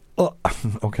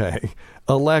 Okay.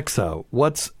 Alexa,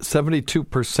 what's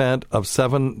 72% of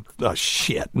 7?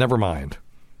 Shit, never mind.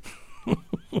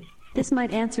 This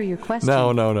might answer your question.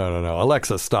 No.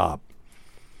 Alexa, stop.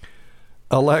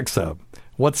 Alexa,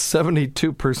 what's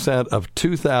 72% of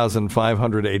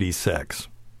 2,586?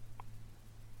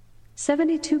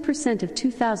 72% of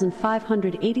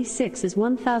 2,586 is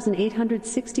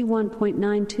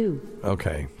 1,861.92.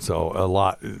 Okay, so a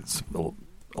lot. It's a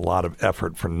lot of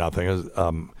effort for nothing.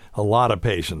 A lot of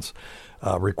patients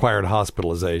required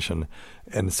hospitalization,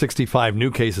 and 65 new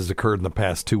cases occurred in the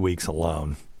past 2 weeks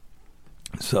alone.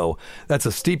 So that's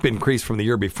a steep increase from the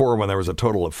year before, when there was a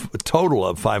total of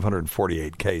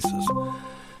 548 cases.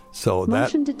 So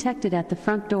motion detected at the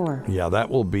front door. Yeah, that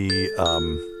will be.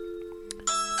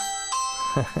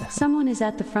 Someone is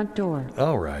at the front door.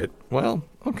 All right. Well,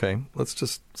 okay. Let's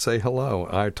just say hello.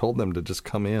 I told them to just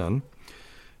come in,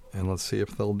 and let's see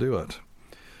if they'll do it.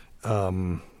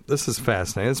 This is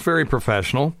fascinating. It's very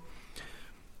professional.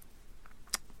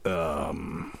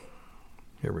 Here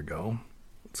we go.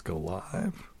 Let's go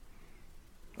live.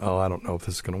 Oh, I don't know if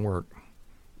this is going to work.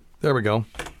 There we go.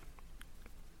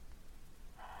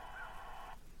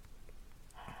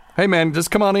 Hey, man,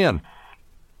 just come on in.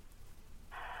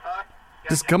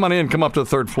 Just come on in. Come up to the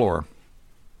third floor.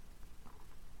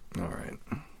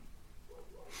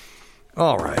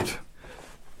 All right.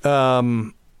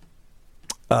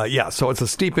 Yeah, so it's a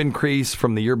steep increase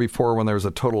from the year before, when there was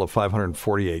a total of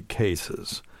 548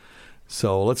 cases.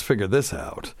 So let's figure this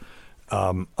out.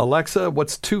 Alexa,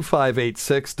 what's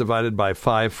 2,586 divided by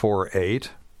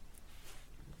 548?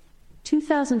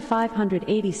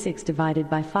 2,586 divided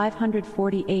by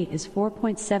 548 is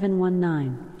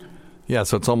 4.719. Yeah,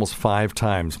 so it's almost 5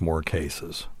 times more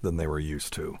cases than they were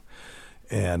used to.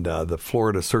 And the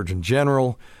Florida Surgeon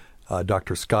General,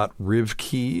 Dr. Scott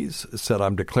Rivkees, said,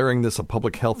 "I'm declaring this a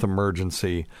public health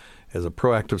emergency as a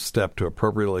proactive step to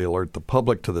appropriately alert the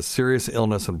public to the serious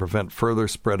illness and prevent further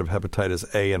spread of hepatitis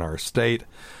A in our state."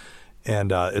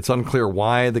 And it's unclear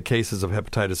why the cases of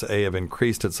hepatitis A have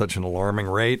increased at such an alarming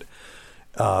rate,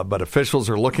 but officials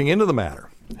are looking into the matter.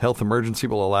 Health emergency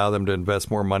will allow them to invest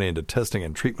more money into testing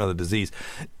and treatment of the disease.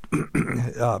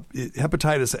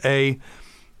 Hepatitis A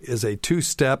is a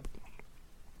 2-step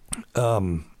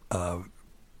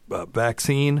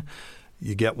vaccine.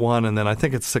 You get one, and then I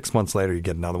think it's 6 months later you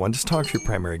get another one. Just talk to your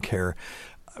primary care.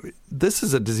 This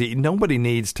is a disease. Nobody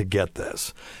needs to get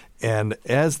this. And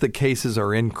as the cases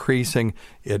are increasing,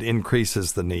 it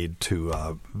increases the need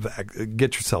to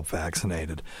get yourself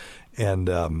vaccinated. And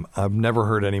I've never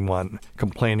heard anyone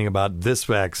complaining about this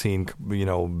vaccine,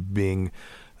 being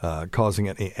causing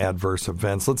any adverse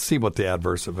events. Let's see what the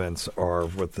adverse events are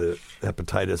with the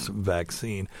hepatitis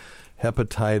vaccine.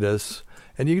 Hepatitis,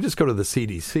 and you can just go to the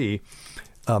CDC.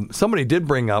 Somebody did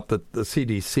bring up that the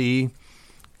CDC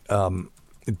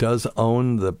does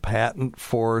own the patent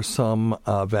for some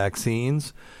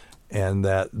vaccines, and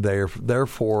that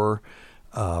therefore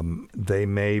They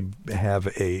may have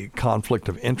a conflict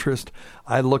of interest.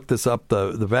 I looked this up.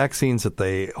 The vaccines that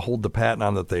they hold the patent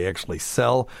on that they actually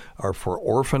sell are for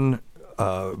orphan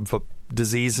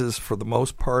diseases for the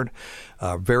most part,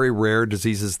 very rare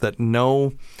diseases that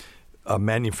no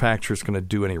manufacturer is going to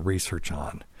do any research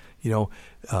on.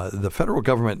 The federal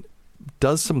government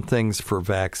does some things for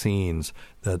vaccines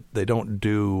that they don't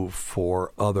do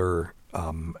for other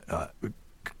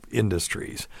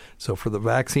industries. So for the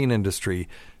vaccine industry,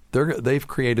 they've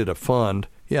created a fund.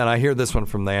 Yeah, and I hear this one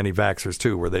from the anti-vaxxers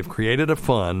too, where they've created a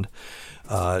fund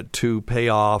to pay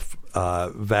off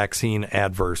vaccine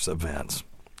adverse events.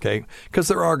 Okay, because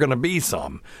there are going to be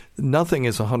some. Nothing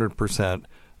is 100%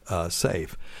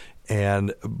 safe.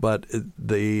 But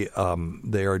they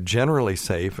are generally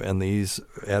safe, and these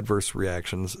adverse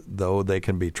reactions, though they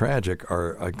can be tragic,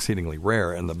 are exceedingly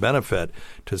rare, and the benefit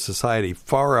to society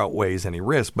far outweighs any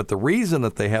risk. But the reason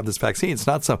that they have this vaccine, it's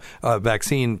not some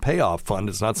vaccine payoff fund.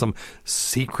 It's not some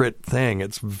secret thing.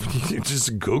 It's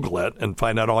just Google it and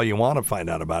find out all you want to find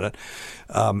out about it.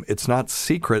 It's not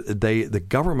secret. The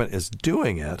government is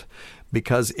doing it.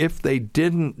 Because if they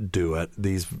didn't do it,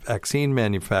 these vaccine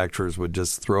manufacturers would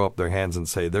just throw up their hands and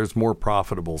say, there's more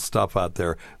profitable stuff out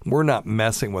there. We're not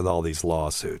messing with all these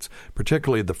lawsuits,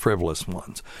 particularly the frivolous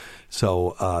ones.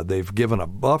 So they've given a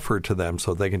buffer to them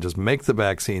so they can just make the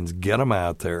vaccines, get them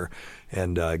out there,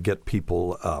 and get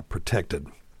people protected.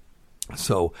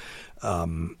 So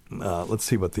let's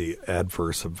see what the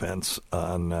adverse events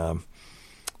on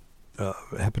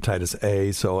hepatitis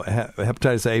A. So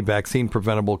hepatitis A, vaccine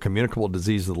preventable communicable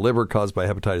disease of the liver caused by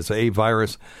hepatitis A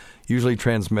virus, usually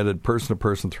transmitted person to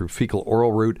person through fecal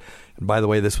oral route. And by the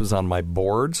way, this was on my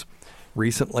boards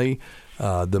recently.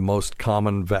 The most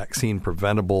common vaccine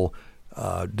preventable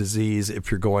disease, if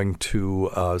you're going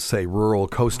to, say, rural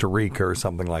Costa Rica or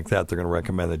something like that, they're going to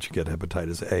recommend that you get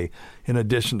hepatitis A, in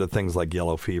addition to things like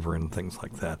yellow fever and things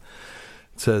like that.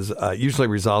 It says, usually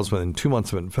resolves within 2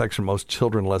 months of infection. Most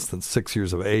children less than 6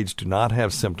 years of age do not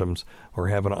have symptoms or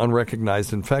have an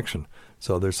unrecognized infection.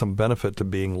 So there's some benefit to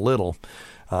being little.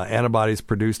 Antibodies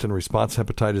produced in response to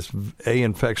hepatitis A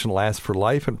infection last for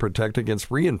life and protect against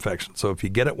reinfection. So if you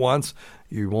get it once,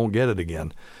 you won't get it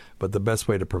again. But the best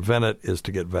way to prevent it is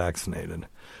to get vaccinated.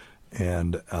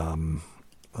 And I'm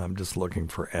just looking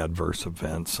for adverse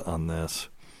events on this.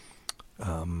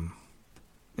 I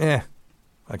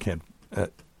can't. I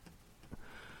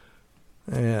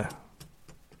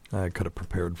could have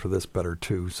prepared for this better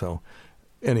too. So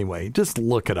anyway, just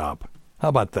look it up. How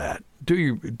about that?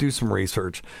 Do some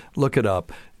research. Look it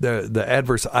up. The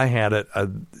adverse, I had it.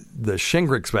 The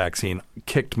Shingrix vaccine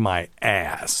kicked my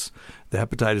ass. The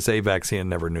hepatitis A vaccine, I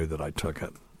never knew that I took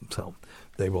it. So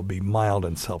they will be mild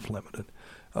and self-limited.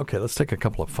 Okay, let's take a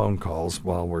couple of phone calls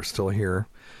while we're still here.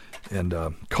 And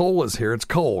Cole is here. It's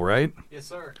Cole, right? Yes,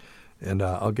 sir. And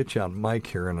I'll get you on mic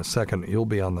here in a second. You'll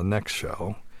be on the next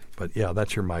show. But, yeah,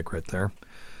 that's your mic right there.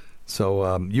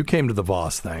 So you came to the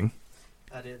Voss thing.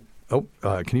 I did. Oh,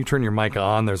 can you turn your mic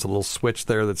on? There's a little switch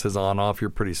there that says on, off. You're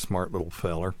a pretty smart little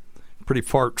feller. Pretty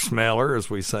fart smeller, as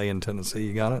we say in Tennessee.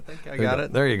 You got it? I think I got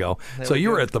it. There you go. So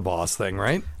you were at the Voss thing,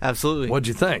 right? Absolutely. What'd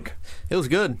you think? It was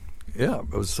good. Yeah,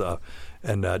 it was.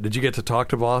 And did you get to talk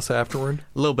to Voss afterward?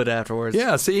 A little bit afterwards.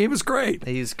 Yeah, see, he was great.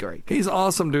 He's great. He's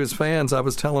awesome to his fans. I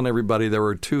was telling everybody there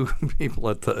were two people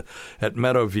at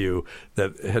Meadowview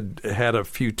that had a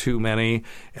few too many,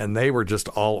 and they were just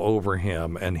all over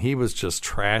him, and he was just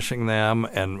trashing them,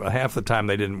 and half the time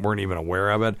they weren't even aware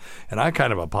of it. And I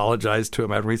kind of apologized to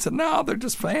him after. He said, "No, they're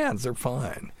just fans. They're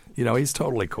fine." You know, he's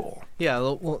totally cool. Yeah,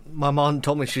 well, my mom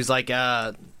told me, she's like,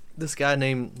 this guy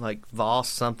named like Voss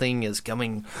something is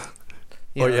coming.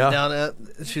 Down at,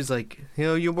 she's like,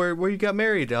 where you got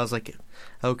married? I was like,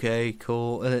 okay,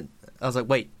 cool. And I was like,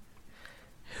 wait,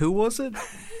 who was it?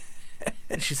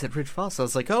 And she said, Rich Voss. I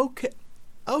was like,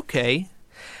 okay.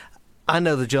 I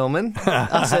know the gentleman.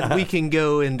 I said, we can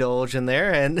go indulge in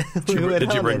there. And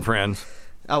did you bring friends?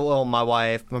 Well, my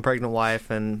wife, my pregnant wife,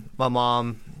 and my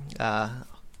mom.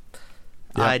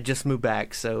 I just moved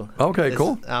back, so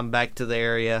cool. I'm back to the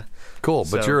area. Cool,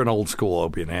 but you're an old school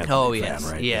Opie and Anthony fan,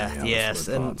 right? Yeah, yes,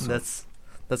 and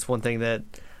that's one thing that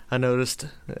I noticed.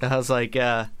 I was like,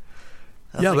 I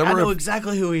know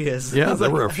exactly who he is. Yeah,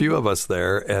 there were a few of us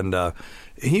there, and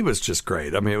he was just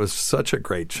great. I mean, it was such a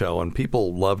great show, and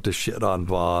people love to shit on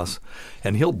Voss,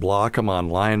 and he'll block him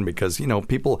online because,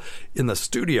 people in the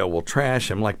studio will trash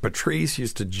him. Like Patrice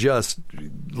used to just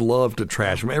love to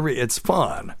trash him. It's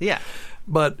fun. Yeah.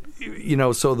 But,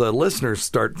 so the listeners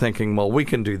start thinking, well, we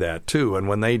can do that too. And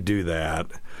when they do that,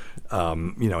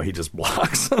 he just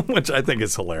blocks them, which I think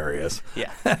is hilarious.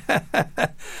 Yeah.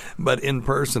 But in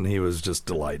person, he was just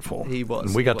delightful. He was.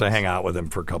 And we got to hang out with him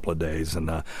for a couple of days. And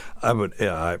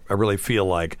I really feel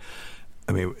like,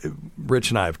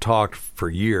 Rich and I have talked for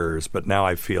years, but now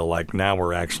I feel like now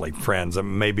we're actually friends.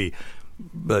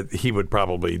 But he would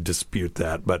probably dispute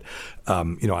that. But,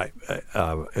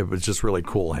 it was just really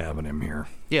cool having him here.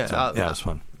 Yeah. So, it was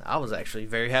fun. I was actually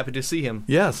very happy to see him.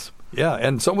 Yes. Yeah.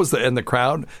 And so was the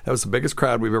crowd. That was the biggest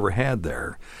crowd we've ever had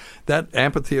there. That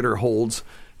amphitheater holds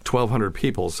 1,200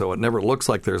 people, so it never looks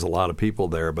like there's a lot of people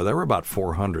there, but there were about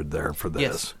 400 there for this.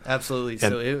 Yes, absolutely.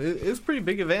 So it was a pretty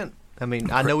big event.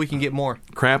 I know we can get more.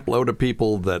 Crap load of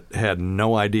people that had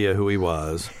no idea who he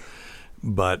was.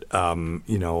 But,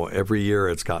 every year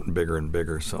it's gotten bigger and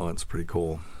bigger, so it's pretty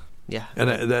cool. Yeah. And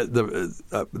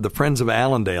the Friends of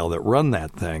Allendale that run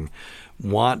that thing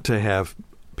want to have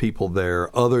people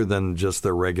there other than just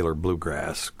their regular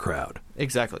bluegrass crowd.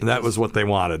 Exactly. And that was what they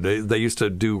wanted. They used to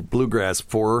do bluegrass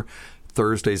 4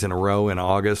 Thursdays in a row in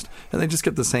August, and they just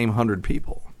get the same 100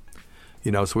 people.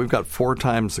 So we've got 4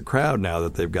 times the crowd now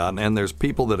that they've gotten, and there's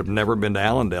people that have never been to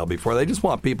Allendale before. They just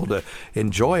want people to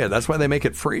enjoy it. That's why they make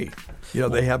it free.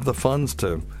 They have the funds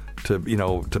to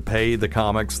pay the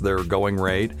comics their going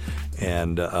rate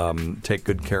and take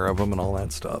good care of them and all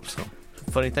that stuff. So.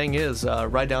 Funny thing is,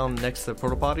 right down next to the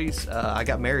porta potties, I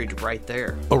got married right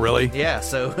there. Oh, really? Yeah,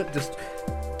 so just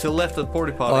to the left of the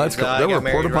porta potties. Oh, that's cool. There were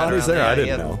porta potties there? I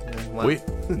didn't know. Well,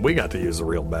 we got to use the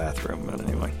real bathroom, but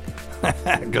anyway.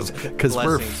 Because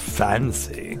we're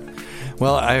fancy.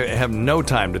 Well, I have no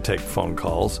time to take phone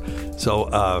calls.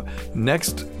 So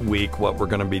next week, what we're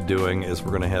going to be doing is we're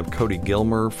going to have Cody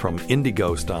Gilmer from Indie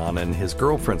Ghost on, and his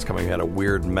girlfriend's coming. Had a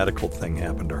weird medical thing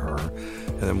happen to her.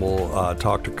 And then we'll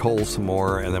talk to Cole some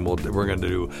more, and then we're going to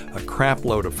do a crap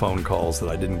load of phone calls that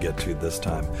I didn't get to this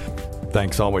time.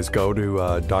 Thanks always go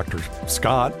to Dr.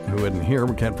 Scott, who isn't here.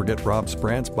 We can't forget Rob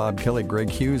Sprance, Bob Kelly, Greg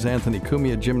Hughes, Anthony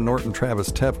Cumia, Jim Norton,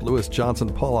 Travis Teft, Lewis Johnson,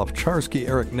 Paul Ovcharsky,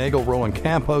 Eric Nagel, Roland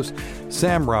Campos,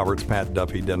 Sam Roberts, Pat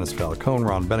Duffy, Dennis Falcone,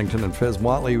 Ron Bennington, and Fez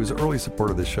Watley, whose early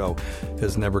support of the show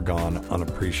has never gone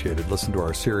unappreciated. Listen to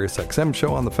our SiriusXM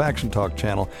show on the Faction Talk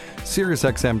channel,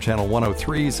 SiriusXM channel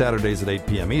 103, Saturdays at 8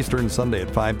 p.m. Eastern, Sunday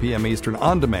at 5 p.m. Eastern,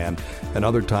 on demand, and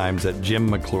other times at Jim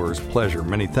McClure's pleasure.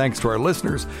 Many thanks to our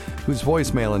listeners whose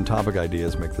voicemail and topic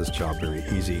ideas make this job very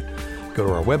easy. Go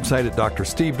to our website at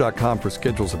drsteve.com for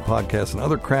schedules and podcasts and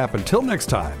other crap. Until next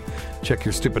time, check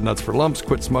your stupid nuts for lumps,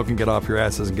 quit smoking, get off your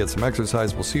asses, and get some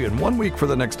exercise. We'll see you in 1 week for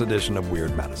the next edition of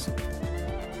Weird Medicine.